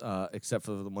podcasts, except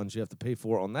for the ones you have to pay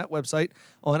for on that website,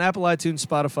 on Apple, iTunes,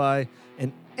 Spotify,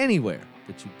 and anywhere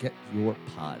that you get your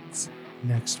pods.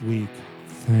 Next week.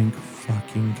 Thank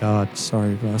fucking God.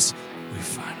 Sorry, Russ. We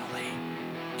finally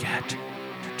get to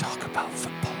talk about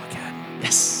football again.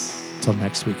 Yes. Till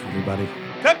next week, everybody.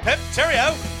 Pip, pip,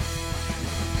 cheerio.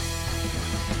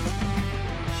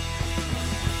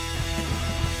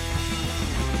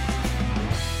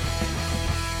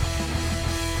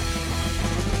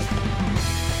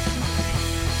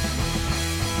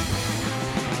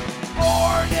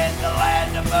 Born in the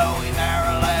land of Bowie,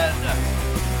 Maryland.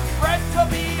 Bred to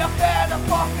be a fan of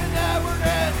fucking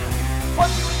Everton.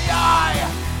 Punch you in the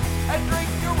eye and drink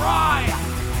your rye.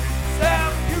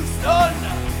 Sam Houston.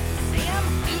 Sam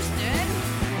Houston.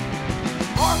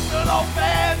 Arsenal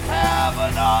fans have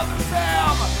another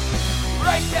Sam.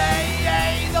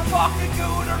 AKA the fucking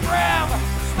Gooner Graham.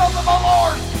 Stump of a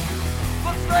lord.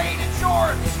 Look straight in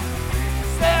shorts.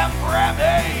 Sam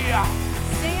Grammy.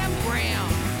 Sam Graham.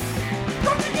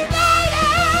 Drunken Unite!